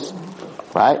rationalize.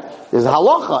 Right? There's a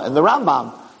halacha in the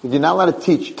Rambam. You're not allowed to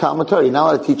teach Talmud Torah. You're not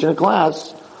allowed to teach in a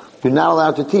class. You're not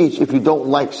allowed to teach if you don't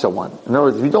like someone. In other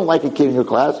words, if you don't like a kid in your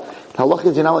class, the halacha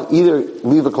is you're not allowed to either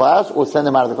leave the class or send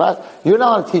them out of the class. You're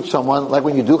not allowed to teach someone, like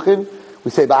when you duchen,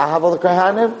 we say, Ba'ahav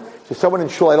al-Kahanim. So someone in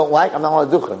shul I don't like, I'm not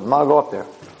allowed to duchen. I'm not allowed to go up there.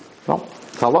 No?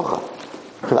 It's halacha.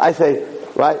 Because I say,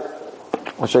 right,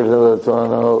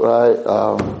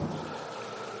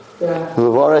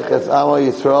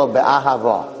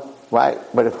 right?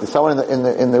 But if there's someone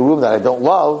in the room that I don't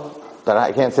love, then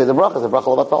I can't say the bracha. It's a bracha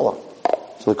levatala.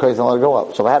 So the crazy not allowed to go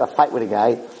up. So if I had a fight with a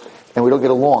guy and we don't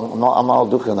get along, I'm not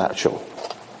allowed to duchen in that shul.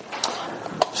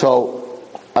 So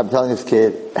I'm telling this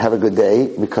kid, have a good day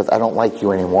because I don't like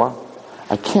you anymore.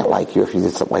 I can't like you if you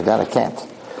did something like that. I can't.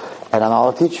 And I'm not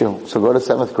allowed to teach you. So go to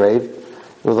 7th grade.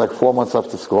 It was like 4 months left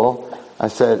to school. I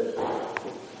said,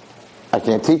 I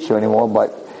can't teach you anymore,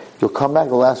 but you'll come back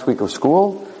the last week of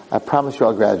school. I promise you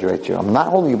I'll graduate you. I'm not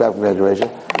holding you back from graduation.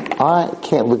 I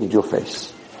can't look at your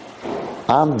face.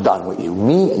 I'm done with you.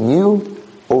 Me and you,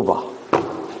 over. I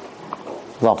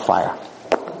was on fire.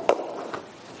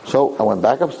 So I went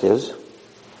back upstairs.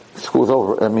 School's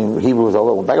over. Hebrew was over.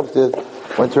 I went back upstairs.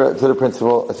 Went to the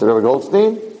principal. I said, Rabbi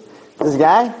Goldstein, this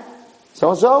guy,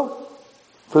 so-and-so,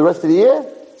 for the rest of the year,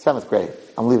 7th grade.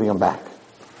 I'm leaving him back.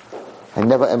 I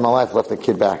never in my life left a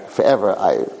kid back. Forever,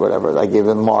 I gave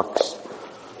him marks.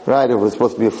 Right, it was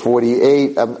supposed to be a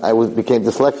 48. Became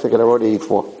dyslexic and I wrote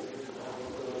 84.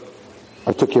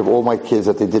 I took care of all my kids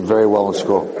that they did very well in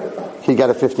school. He got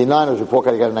a 59, his report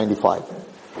card, he got a 95.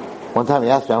 One time he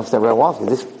asked me, I don't understand where I was.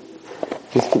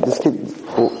 This kid,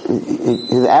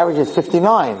 his average is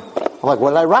 59. I'm like, what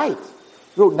did I write?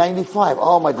 He wrote 95.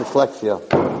 Oh, my dyslexia.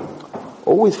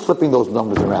 Always flipping those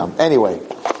numbers around. Anyway,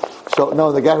 so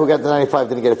no, the guy who got the 95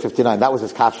 didn't get a 59. That was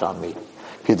his kasha on me.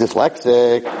 If he's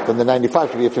dyslexic, then the 95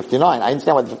 should be a 59. I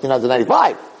understand why the 59 is a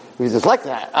 95. If he's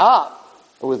dyslexic,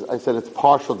 I said it's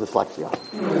partial dyslexia.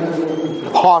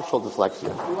 Partial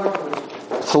dyslexia.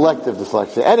 Selective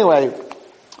dyslexia. Anyway,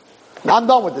 I'm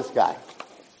done with this guy.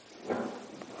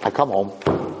 I come home,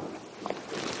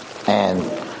 and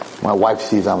my wife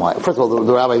sees I'm like, first of all,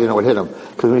 the rabbi didn't know what hit him,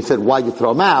 because when he said, why'd you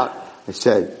throw him out? I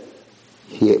said,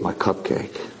 he ate my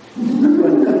cupcake.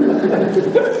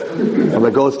 And my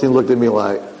Goldstein looked at me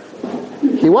like,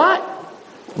 he what?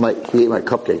 I'm like, he ate my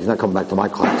cupcake. He's not coming back to my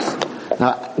class.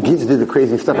 Now, kids did the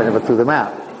crazy stuff. I never threw them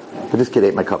out. But this kid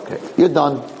ate my cupcake. You're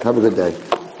done. Have a good day.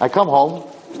 I come home.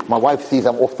 My wife sees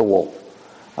I'm off the wall.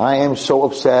 I am so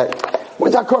upset.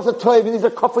 Where's that course of toy? These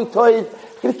are coffee toys.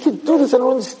 The kid do this. I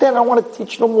don't understand. I don't want to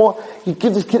teach no more. You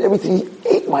give this kid everything. He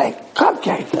ate my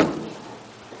cupcake.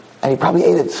 And he probably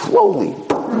ate it slowly.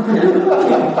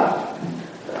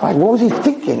 Like, what was he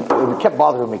thinking? It kept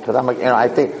bothering me because I'm like, I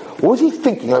think, what was he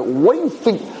thinking? Like, what do you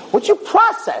think? What's your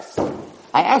process?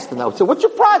 I asked him that. I said, what's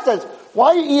your process? Why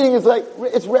are you eating? It's like,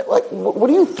 what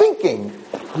are you thinking?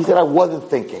 He said, I wasn't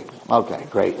thinking. Okay,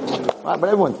 great. Right, but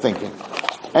everyone's thinking.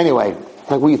 Anyway,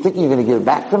 like, were you thinking you're going to give it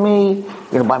back to me?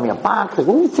 You're going to buy me a box? Like,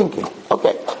 what were you thinking?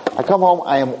 Okay. I come home,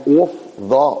 I am off the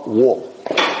wall.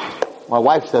 My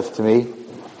wife says to me,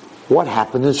 what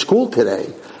happened in school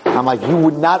today? I'm like, you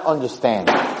would not understand.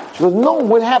 She goes, no,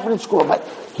 what happened in school? I'm like,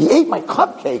 he ate my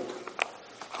cupcake.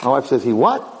 My wife says, he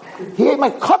what? He ate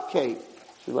my cupcake.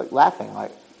 She's like laughing,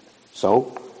 like,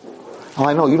 so? I'm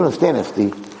like, no, you don't understand this,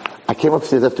 Steve. I came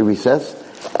upstairs after recess,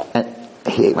 and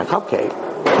he ate my cupcake.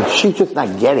 And she's just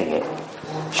not getting it.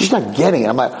 She's not getting it.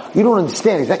 I'm like, you don't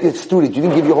understand. He's not your student. You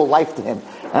didn't give your whole life to him.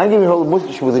 And I gave you whole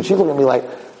muslish with it. She's looking at me like,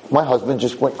 my husband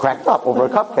just went cracked up over a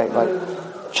cupcake.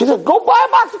 Like, she said, go buy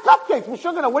a box of cupcakes. We're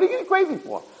sugar now. What are you getting crazy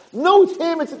for? No, it's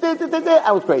him. It's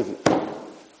I was crazy.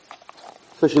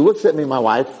 So she looks at me, my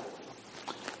wife.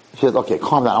 She says, okay,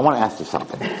 calm down. I want to ask you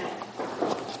something.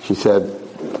 She said,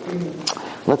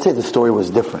 let's say the story was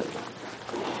different.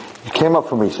 You came up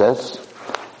from recess,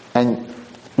 and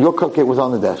your cupcake was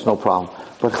on the desk, no problem.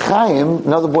 But Chaim,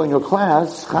 another boy in your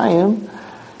class, Chaim,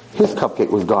 his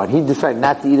cupcake was gone. He decided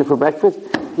not to eat it for breakfast.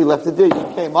 He left the dish.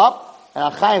 He came up, and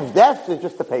on Chaim's desk is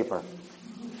just the paper.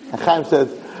 And Chaim says,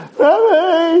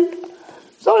 Rebbe,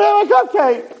 somebody had my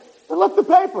cupcake. They left the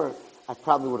paper. I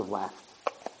probably would have laughed.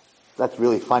 That's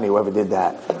really funny, whoever did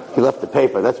that. He left the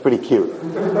paper. That's pretty cute.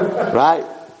 Right?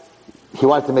 He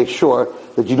wanted to make sure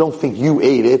that you don't think you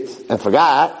ate it and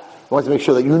forgot. He wanted to make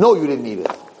sure that you know you didn't eat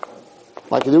it.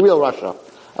 Like in the real Russia.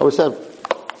 I would have said,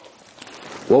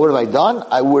 what would have I done?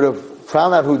 I would have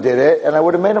found out who did it, and I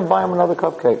would have made him buy him another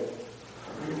cupcake.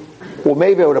 Or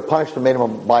maybe I would have punished him and made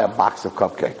him buy a box of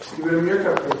cupcakes. You would have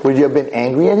your cupcake. Would you have been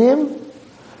angry at him?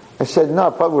 I said, no, I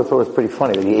probably would have thought it was pretty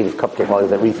funny that he ate his cupcake while he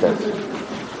was at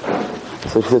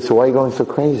recess. So she said, so why are you going so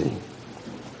crazy?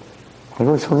 Why are you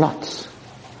going so nuts?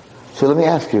 So let me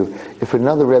ask you, if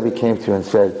another Rebbe came to you and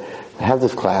said, I have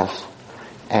this class,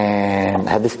 and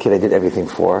I had this kid I did everything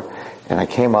for, and I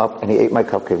came up and he ate my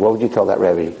cupcake, what would you tell that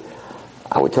Rebbe?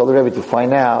 I would tell the Rebbe to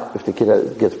find out if the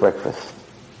kid gets breakfast.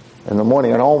 In the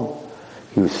morning at home,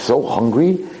 he was so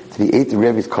hungry that he ate the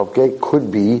Rebbe's cupcake,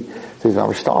 could be that he's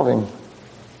not starving.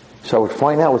 So I would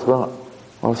find out what's going on.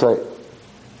 I was like,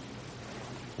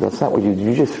 that's not what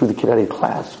you just threw the kid out of your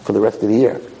class for the rest of the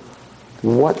year.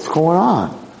 What's going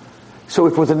on? So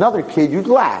if it was another kid, you'd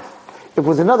laugh. If it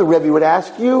was another Rebbe would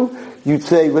ask you, you'd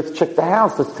say, let's check the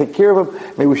house, let's take care of him,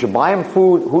 maybe we should buy him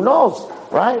food, who knows,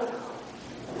 right?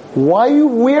 Why are you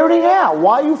weirding out?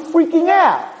 Why are you freaking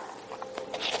out?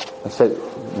 I said,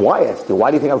 why? I asked her,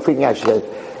 why do you think I'm freaking out? She said,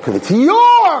 because it's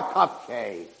your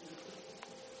cupcake.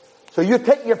 So you're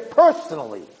taking it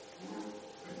personally.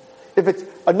 If it's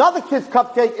another kid's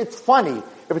cupcake, it's funny.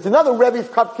 If it's another Rebbe's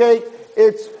cupcake,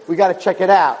 it's, we gotta check it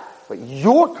out. But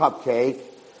your cupcake,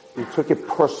 you took it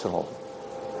personal.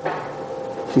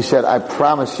 She said, I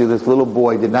promise you this little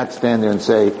boy did not stand there and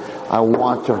say, I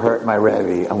want to hurt my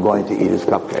Rebbe, I'm going to eat his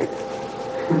cupcake.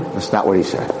 That's not what he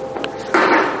said.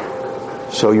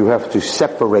 So you have to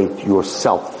separate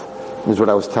yourself. This is what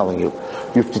I was telling you.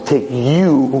 You have to take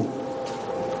you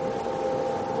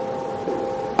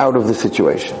out of the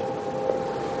situation.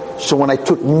 So when I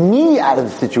took me out of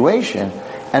the situation,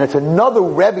 and it's another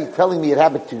Rebbe telling me it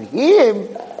happened to him,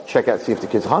 check out, see if the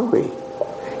kid's hungry.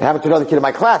 It happened to another kid in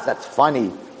my class, that's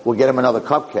funny. We'll get him another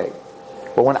cupcake.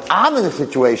 But when I'm in the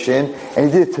situation, and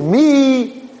he did it to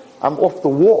me, I'm off the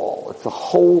wall. It's a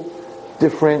whole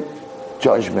different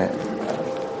judgment.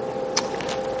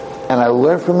 And I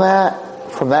learned from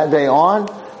that day on,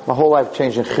 my whole life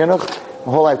changed in chinuch,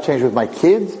 my whole life changed with my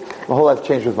kids, my whole life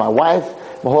changed with my wife,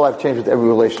 my whole life changed with every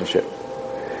relationship.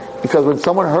 Because when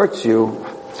someone hurts you,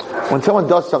 when someone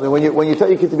does something, when you tell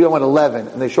your kid to be home at 11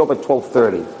 and they show up at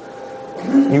 12:30,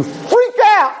 you freak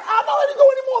out. I'm not letting you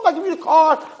go anymore. I'm not giving you the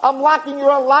car. I'm locking.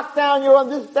 You're on lockdown. You're on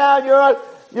this down.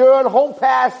 You're on home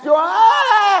pass. You're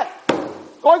on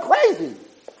going crazy.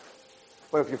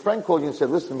 But if your friend called you and said,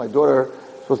 "Listen, my daughter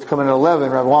is supposed to come in at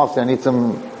 11. Rabbi Walsh, I need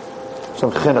some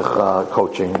chinuch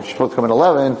coaching. She's supposed to come in at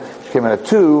 11. She came in at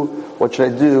 2. What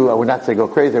should I do?" I would not say go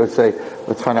crazy. I would say,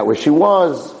 let's find out where she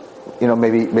was.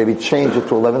 Maybe change it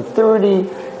to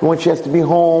 11:30 when she has to be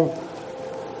home.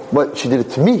 But she did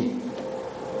it to me.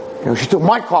 She took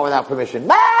my car without permission.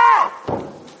 Ah!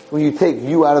 When you take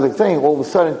you out of the thing, all of a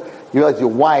sudden you realize your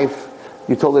wife,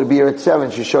 you told her to be here at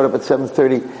 7, she showed up at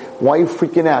 7:30. Why are you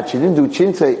freaking out? She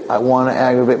didn't say, I want to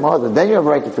aggravate my husband. Then you have a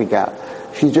right to freak out.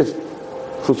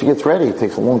 So she gets ready. It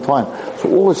takes a long time. So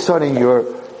all of a sudden you're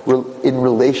in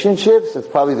relationships. It's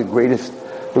probably the greatest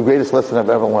lesson I've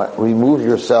ever learned. Remove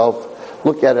yourself.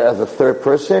 Look at it as a third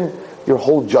person. Your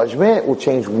whole judgment will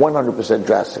change 100%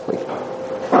 drastically.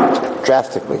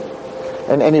 Drastically.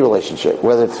 In any relationship.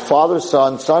 Whether it's father,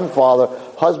 son, father,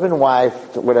 husband,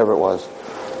 wife, whatever it was.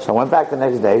 So I went back the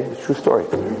next day. It's a true story.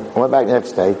 I went back the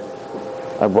next day.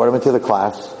 I brought him into the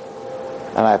class.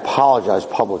 And I apologized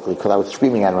publicly because I was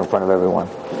screaming at him in front of everyone.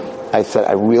 I said,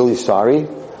 I'm really sorry.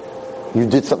 You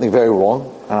did something very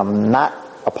wrong. And I'm not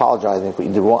apologizing for what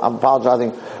you did wrong. I'm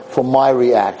apologizing for my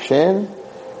reaction.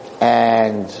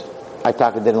 And I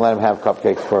didn't let him have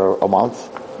cupcakes for a month.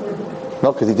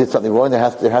 No, because he did something wrong. There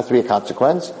has to be a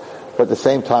consequence. But at the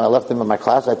same time, I left him in my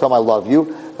class. I told him I love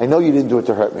you. I know you didn't do it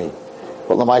to hurt me.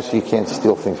 But Lamaisa, you can't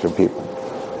steal things from people.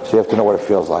 So you have to know what it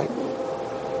feels like.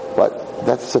 But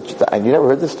that's and you never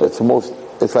heard this? It's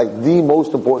like the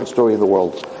most important story in the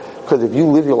world. Because if you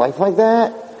live your life like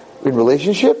that, in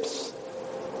relationships,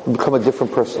 you become a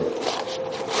different person.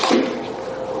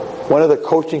 One of the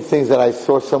coaching things that I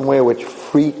saw somewhere which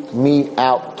freaked me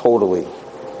out totally.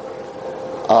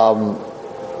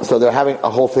 So they're having a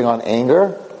whole thing on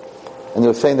anger, and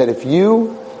they're saying that if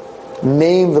you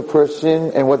name the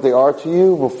person and what they are to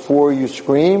you before you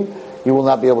scream, you will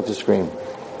not be able to scream.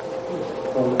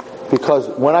 Because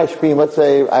when I scream, let's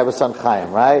say I have a son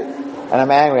Chaim, right? And I'm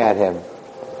angry at him.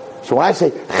 So when I say,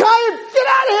 Chaim, get out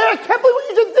of here, I can't believe what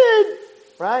you just did!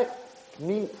 Right?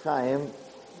 Me, Chaim,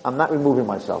 I'm not removing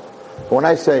myself. But when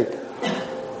I say,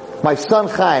 my son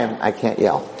Chaim, I can't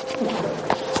yell.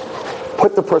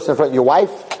 Put the person in front of your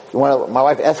wife. My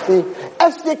wife Esty.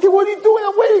 Esty, what are you doing?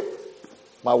 I'm waiting.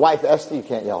 My wife Esty, you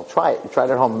can't yell. Try it. Try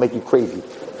it at home. It'll make you crazy.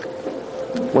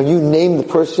 When you name the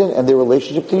person and their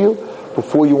relationship to you,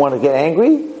 before you want to get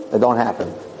angry, it don't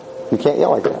happen. You can't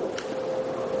yell like that.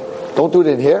 Don't do it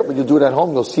in here, but you do it at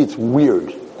home, you'll see it's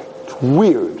weird. It's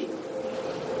weird.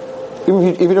 Even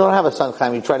if you don't have a son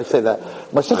Chaim, you try to say that,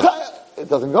 my son Chaim, it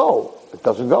doesn't go. It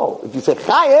doesn't go. If you say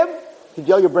Chaim, you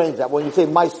yell your brains out. When you say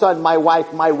my son, my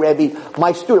wife, my Rebbe,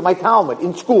 my student, my Talmud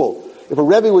in school, if a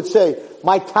Rebbe would say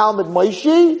my Talmud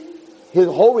Moshe, his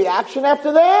whole reaction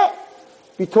after that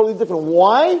be totally different.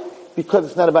 Why? Because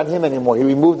it's not about him anymore. He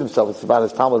removed himself. It's about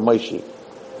his Talmud Moshe.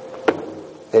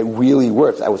 It really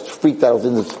works. I was freaked out. I was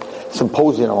in this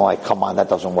symposium. I'm like, come on, that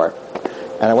doesn't work.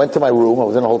 And I went to my room. I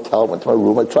was in a hotel. I went to my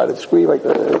room. I tried to scream like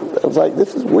that. I was like,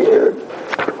 this is weird.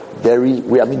 Very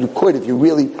weird. I mean, you could if you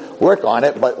really work on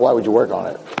it, but why would you work on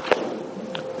it?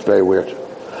 It's very weird.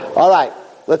 All right,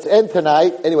 let's end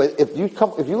tonight. Anyway, if you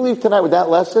leave tonight with that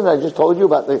lesson that I just told you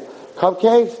about the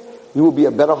cupcakes, you will be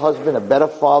a better husband, a better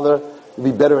father.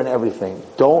 You'll be better in everything.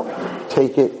 Don't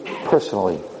take it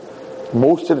personally.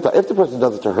 Most of the time, if the person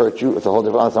does it to hurt you, it's a whole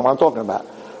different. That's not what I'm talking about.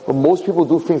 But most people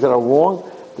do things that are wrong.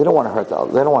 They don't want to hurt the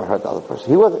other. They don't want to hurt the other person.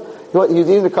 He was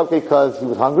eating the cupcake because he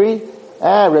was hungry.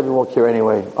 Rebbe won't care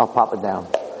anyway. I'll pop it down.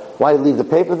 Why did he leave the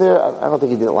paper there? I don't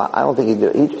think he did a lot. I don't think he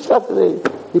did it. He just left it.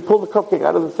 He pulled the cupcake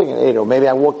out of the thing and ate it. Or maybe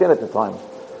I walked in at the time.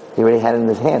 He already had it in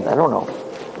his hand. I don't know.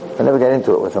 I never got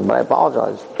into it with him, but I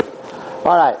apologize.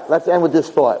 All right, let's end with this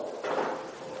thought.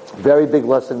 Very big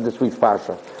lesson in this week's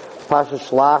Parashat. Parashat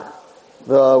Shlach.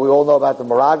 We all know about the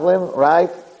Meraglim, right?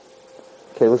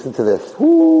 Okay, listen to this.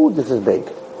 Ooh, this is big.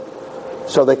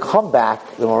 So they come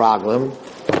back, the Meraglim.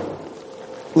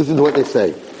 Listen to what they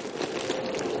say.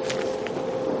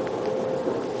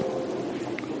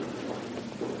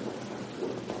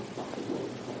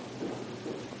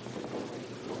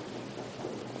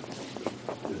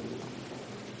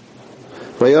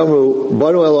 We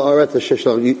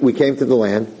came to the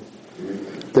land.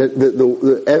 They're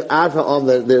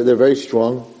very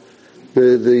strong.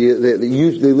 They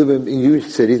live in huge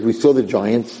cities. We saw the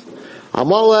giants.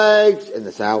 Amalek in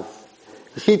the south.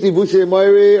 The Shiti Bushi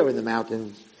Moiri are in the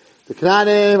mountains. The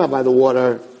Canaanim are by the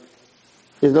water.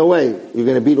 There's no way you're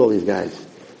going to beat all these guys,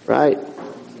 right?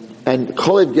 And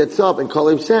Kaleb gets up and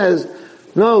Kaleb says,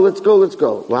 "No, let's go." And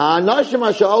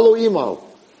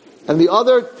the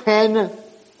other 10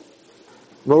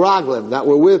 Meraglim that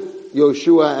were with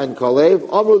Yoshua and Kaleb,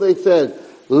 they said,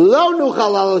 "Lo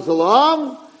nuchal alos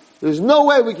salam." There's no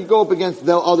way we could go up against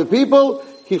the other people.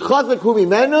 Ki chazak hu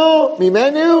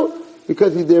mimenu,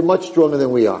 because they're much stronger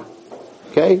than we are.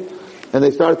 Okay? And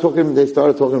they started talking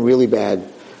really bad.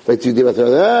 Like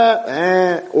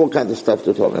all kinds of stuff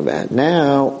they're talking about.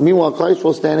 Now, meanwhile, Klal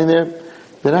Yisrael standing there,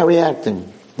 they're not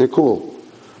reacting. They're cool.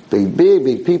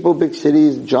 Big people, big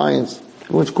cities, giants.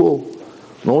 Everyone's cool.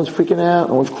 No one's freaking out.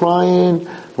 No one's crying.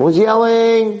 No one's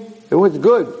yelling. Everyone's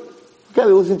good. Okay,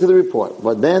 they listen to the report.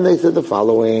 But then they said the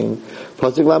following.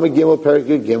 Pasuk Lamed Gimel, Perek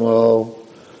Yud Gimel.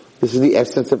 This is the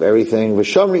essence of everything.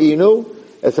 V'sham re'inu,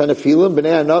 es ha-nephilim,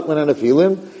 b'nei anak min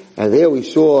ha-nephilim. And there we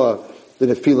saw the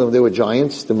Nephilim, they were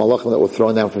giants, the malachim that were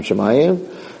thrown down from Shemayim.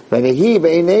 V'nehi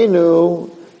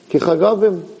b'einenu ki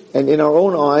chagavim. And in our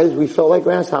own eyes, we felt like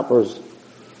grasshoppers.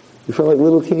 We felt like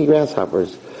little teeny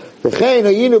grasshoppers. V'chein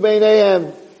hayinu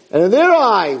b'eineihem. And in their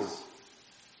eyes,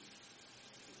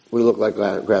 we look like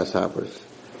grasshoppers.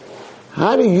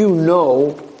 How do you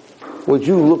know what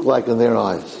you look like in their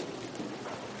eyes?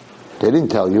 They didn't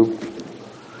tell you.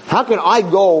 How can I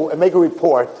go and make a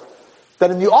report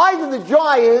that in the eyes of the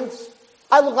giants,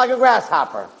 I look like a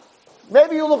grasshopper?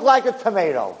 Maybe you look like a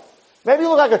tomato. Maybe you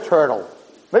look like a turtle.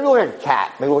 Maybe you look like a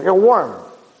cat. Maybe you look like a worm.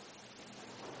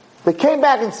 They came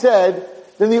back and said,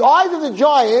 in the eyes of the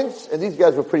giants, and these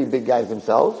guys were pretty big guys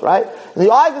themselves, right? In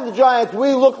the eyes of the giants,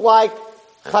 we look like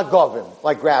chagavim,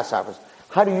 like grasshoppers.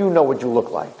 How do you know what you look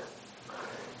like?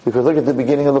 Because look at the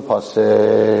beginning of the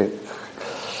pasuk.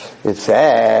 It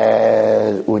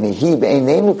says,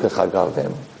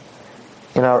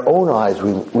 in our own eyes,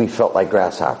 we felt like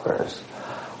grasshoppers.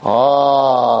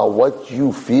 What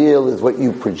you feel is what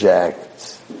you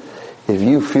project. If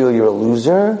you feel you're a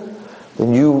loser,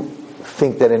 then you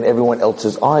think that in everyone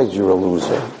else's eyes you're a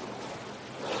loser.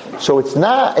 So it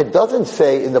doesn't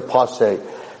say in the pasuk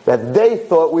that they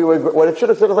thought we were, what it should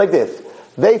have said is like this.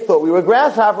 They thought we were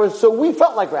grasshoppers, so we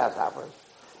felt like grasshoppers.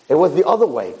 It was the other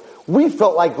way. We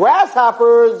felt like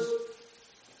grasshoppers,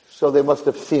 so they must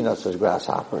have seen us as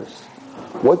grasshoppers.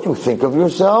 What you think of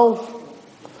yourself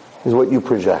is what you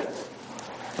project.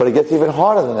 But it gets even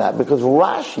harder than that, because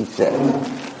Rashi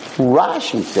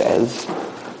says,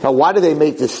 now why do they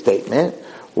make this statement?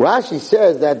 Rashi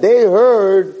says that they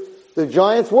heard the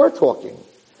giants were talking.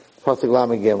 Pasuk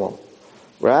Lamed Gimel.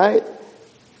 Right?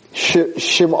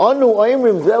 Shim'anu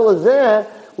Aimrim Zelazeh,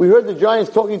 we heard the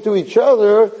giants talking to each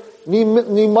other.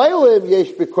 Nimaylim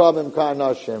yesh b'krabim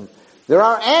ka'anashim. There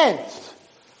are ants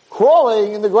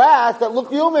crawling in the grass that look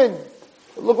human,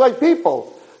 that look like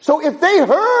people. So if they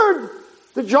heard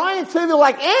the giants say they're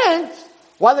like ants,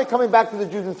 why are they coming back to the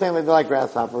Jews and saying that they're like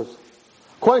grasshoppers?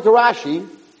 According to Rashi,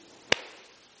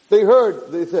 they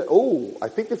said, oh, I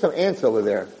think there's some ants over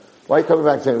there. Why are you coming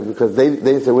back saying it? Because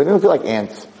they said, we didn't feel like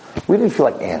ants. We didn't feel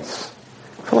like ants.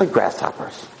 We feel like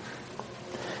grasshoppers.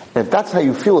 And if that's how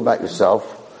you feel about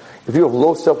yourself, if you have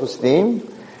low self-esteem,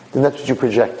 then that's what you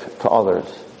project to others.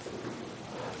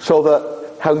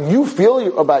 So how you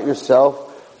feel about yourself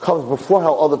comes before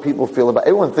how other people feel about it.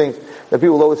 Everyone thinks that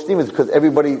people low esteem is because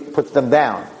everybody puts them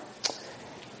down.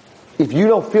 If you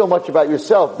don't feel much about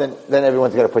yourself, then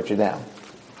everyone's going to put you down.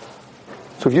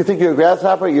 So if you think you're a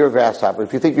grasshopper, you're a grasshopper.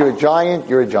 If you think you're a giant,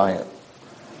 you're a giant.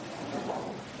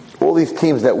 All these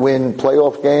teams that win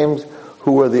playoff games,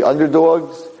 who are the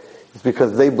underdogs, is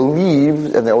because they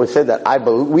believed, and they always said that,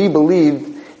 we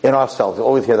believed in ourselves. They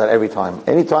always hear that every time.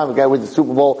 Anytime a guy wins the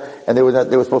Super Bowl and they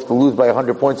were supposed to lose by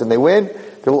 100 points and they win,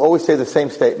 they will always say the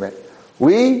same statement.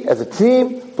 We, as a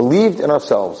team, believed in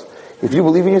ourselves. If you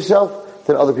believe in yourself,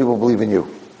 then other people believe in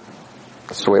you.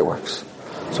 That's the way it works.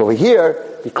 So over here,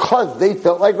 because they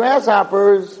felt like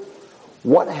grasshoppers,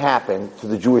 what happened to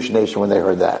the Jewish nation when they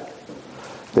heard that?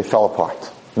 They fell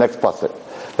apart. Next pasuk.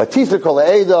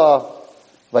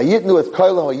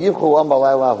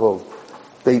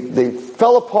 They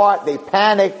fell apart, they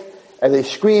panicked, and they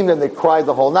screamed and they cried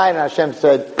the whole night. And Hashem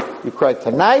said, you cried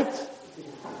tonight,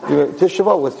 Tisha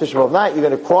B'Av night, you're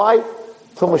going to cry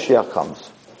till Mashiach comes.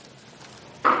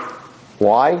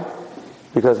 Why?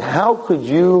 Because how could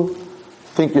you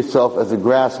think yourself as a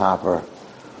grasshopper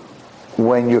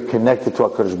when you're connected to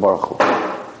HaKadosh Baruch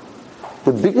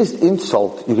Hu? The biggest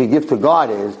insult you can give to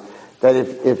God is that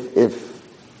if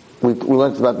we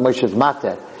learned about Moshe's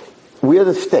Mateh, we are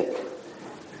the stick.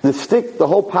 The stick, the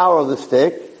whole power of the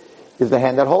stick is the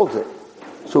hand that holds it.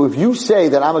 So if you say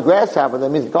that I'm a grasshopper, that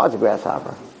means God's a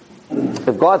grasshopper.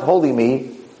 If God's holding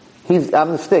me,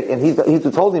 I'm the stick, and He's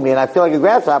what's holding me, and I feel like a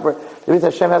grasshopper, it means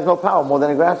Hashem has no power more than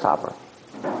a grasshopper.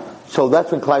 So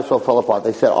that's when Klal Yisrael fell apart.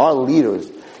 They said,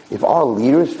 if our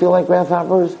leaders feel like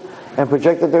grasshoppers and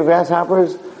project that they're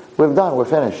grasshoppers, we're done, we're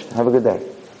finished. Have a good day.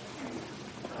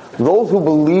 Those who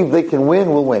believe they can win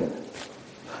will win.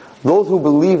 Those who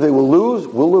believe they will lose.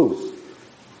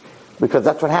 Because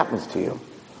that's what happens to you.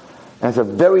 And it's a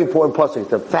very important pasuk.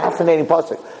 It's a fascinating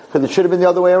pasuk. Because it should have been the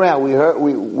other way around. We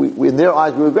in their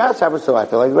eyes we were grasshoppers, so I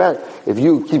feel like a grasshopper. If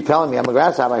you keep telling me I'm a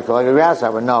grasshopper, I feel like a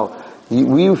grasshopper. No.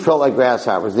 We felt like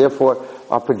grasshoppers. Therefore,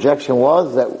 our projection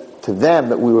was that to them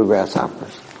that we were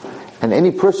grasshoppers. And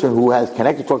any person who has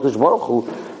connected to HaKadosh Baruch Hu,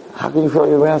 how can you feel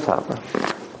like a grasshopper?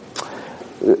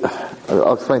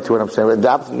 I'll explain to you what I'm saying. The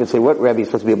opposite, you can say, what, Rabbi, you're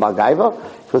supposed to be a Balgaiva? You're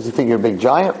supposed to think you're a big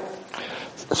giant?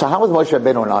 So how was Moshe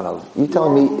Rabbeinu and Anav? You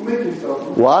telling me...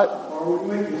 What? Or would you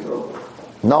make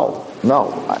yourself? No.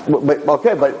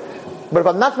 But if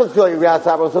I'm not supposed to feel like a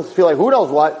grasshopper, I'm supposed to feel like who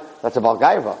knows what, that's a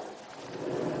Balgaiva.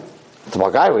 It's a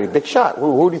Balgaiva, you're a big shot.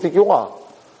 Who do you think you are?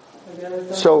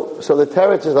 So the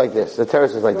teretz is like this. So you're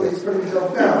putting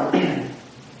yourself down.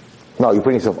 No, you're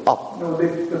putting yourself up. No, they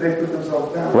put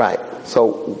themselves down. Right.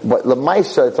 So, but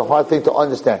Lamaisa, it's a hard thing to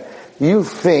understand. You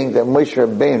think that Moshe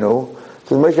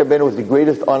Rabbeinu was the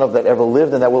greatest Anav that ever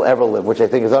lived and that will ever live, which I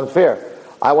think is unfair.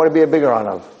 I want to be a bigger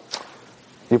Anav.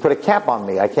 You put a cap on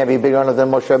me. I can't be a bigger Anav than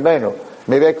Moshe Rabbeinu.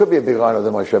 Maybe I could be a bigger Anav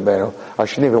than Moshe Rabbeinu. I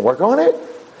shouldn't even work on it.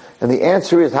 And the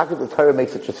answer is, how could the Torah make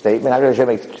such a statement? How could Hashem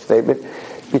make such a statement?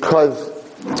 Because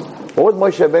what was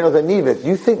Moshe Rabbeinu's anivis?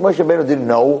 You think Moshe Rabbeinu didn't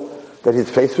know that his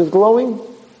face was glowing?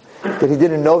 That he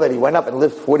didn't know that he went up and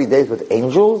lived 40 days with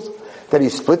angels? That he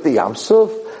split the Yam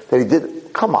Suf? That he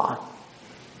did... Come on.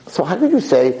 So how could you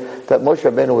say that Moshe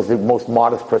Rabbeinu was the most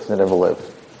modest person that ever lived?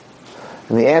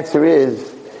 And the answer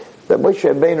is that Moshe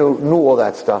Rabbeinu knew all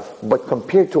that stuff, but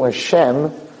compared to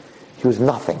Hashem, he was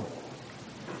nothing.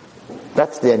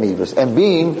 That's the anivis. And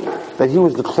being that he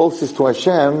was the closest to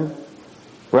Hashem,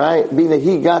 right? Being that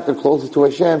he got the closest to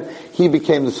Hashem, he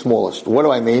became the smallest. What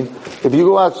do I mean? If you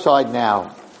go outside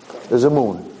now, there's a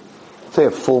moon. Say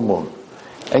a full moon.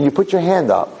 and you put your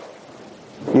hand up,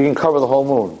 you can cover the whole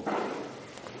moon.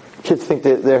 Kids think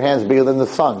that their hand's bigger than the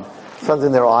sun. Sun's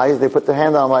in their eyes, they put their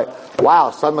hand on, I'm like,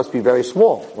 wow, sun must be very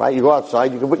small, right? You go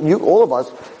outside, all of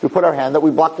us, we put our hand up,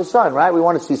 we block the sun, right? We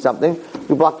want to see something,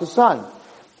 we block the sun.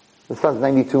 The sun's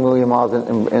 92 million miles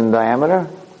in diameter.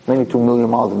 92 million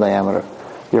miles in diameter.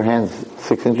 Your hand's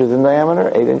 6 inches in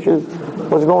diameter, 8 inches.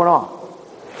 What's going on?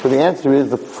 So the answer is,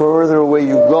 the further away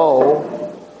you go,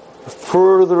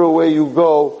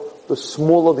 the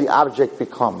smaller the object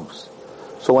becomes.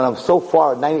 So when I'm so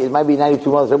far, it might be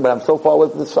 92 miles, but I'm so far away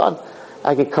from the sun,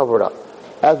 I can cover it up.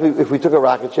 If we took a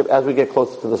rocket ship, as we get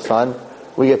closer to the sun,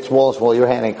 we get smaller and smaller. Your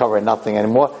hand ain't covering nothing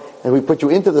anymore. And we put you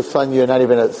into the sun, you're not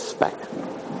even a speck.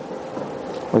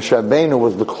 Moshe Rabbeinu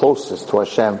was the closest to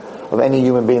Hashem of any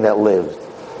human being that lived.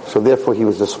 So therefore he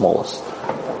was the smallest.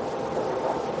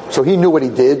 So he knew what he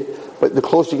did, but the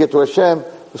closer you get to Hashem,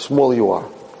 the smaller you are.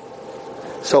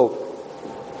 So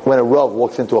when a Rav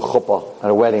walks into a chuppah at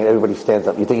a wedding and everybody stands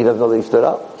up, you think he doesn't know that he stood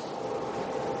up?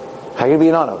 How can he be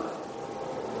an honor?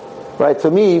 Right?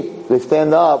 To me, they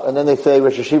stand up and then they say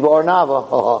Rosh Hashiva or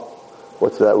Nava.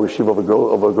 What's that? Rosh Hashiva of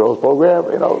a girls program?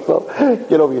 So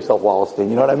get over yourself, Wallerstein.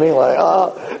 You know what I mean? Like,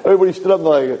 everybody stood up and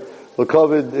like,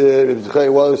 L'Kavod,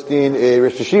 Wallerstein,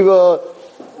 Rosh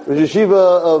Hashiva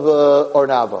of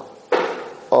Ornava.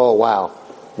 Oh wow,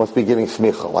 must be giving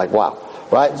smicha. Like wow,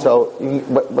 right? So,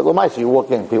 but Lamaisa, you walk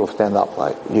in, people stand up.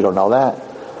 Like you don't know that.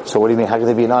 So what do you mean? How can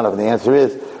they be an honor? And the answer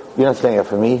is, you're not standing up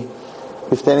for me.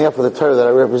 You're standing up for the Torah that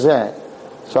I represent.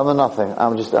 So I'm the nothing.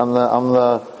 I'm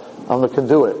the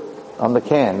conduit. I'm the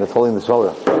can that's holding the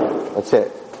soda. That's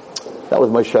it. That was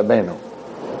Moshe Rabbeinu.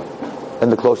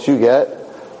 And the closer you get.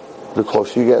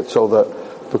 So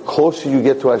the closer you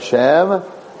get to Hashem,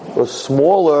 the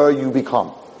smaller you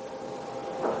become.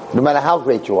 No matter how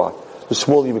great you are, the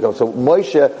smaller you become. So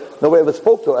Moshe, nobody ever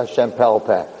spoke to Hashem peh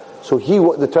peh. So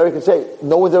the Torah can say,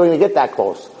 no one's ever going to get that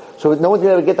close. So if no one's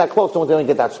going to get that close, no one's going to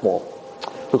get that small.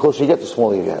 The closer you get, the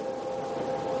smaller you get.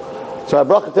 So my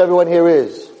bracha to everyone here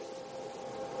is,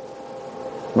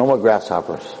 no more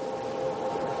grasshoppers.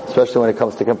 Especially when it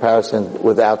comes to comparison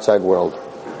with the outside world.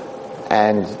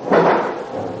 And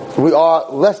we are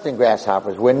less than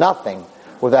grasshoppers. We're nothing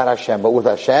without Hashem. But with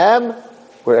Hashem,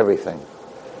 we're everything.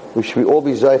 We should all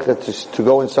be zeicha to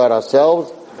go inside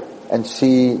ourselves and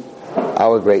see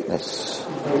our greatness.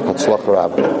 Shlach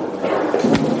Rabbi.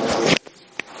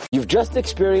 You've just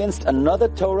experienced another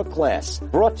Torah class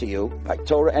brought to you by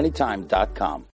TorahAnytime.com.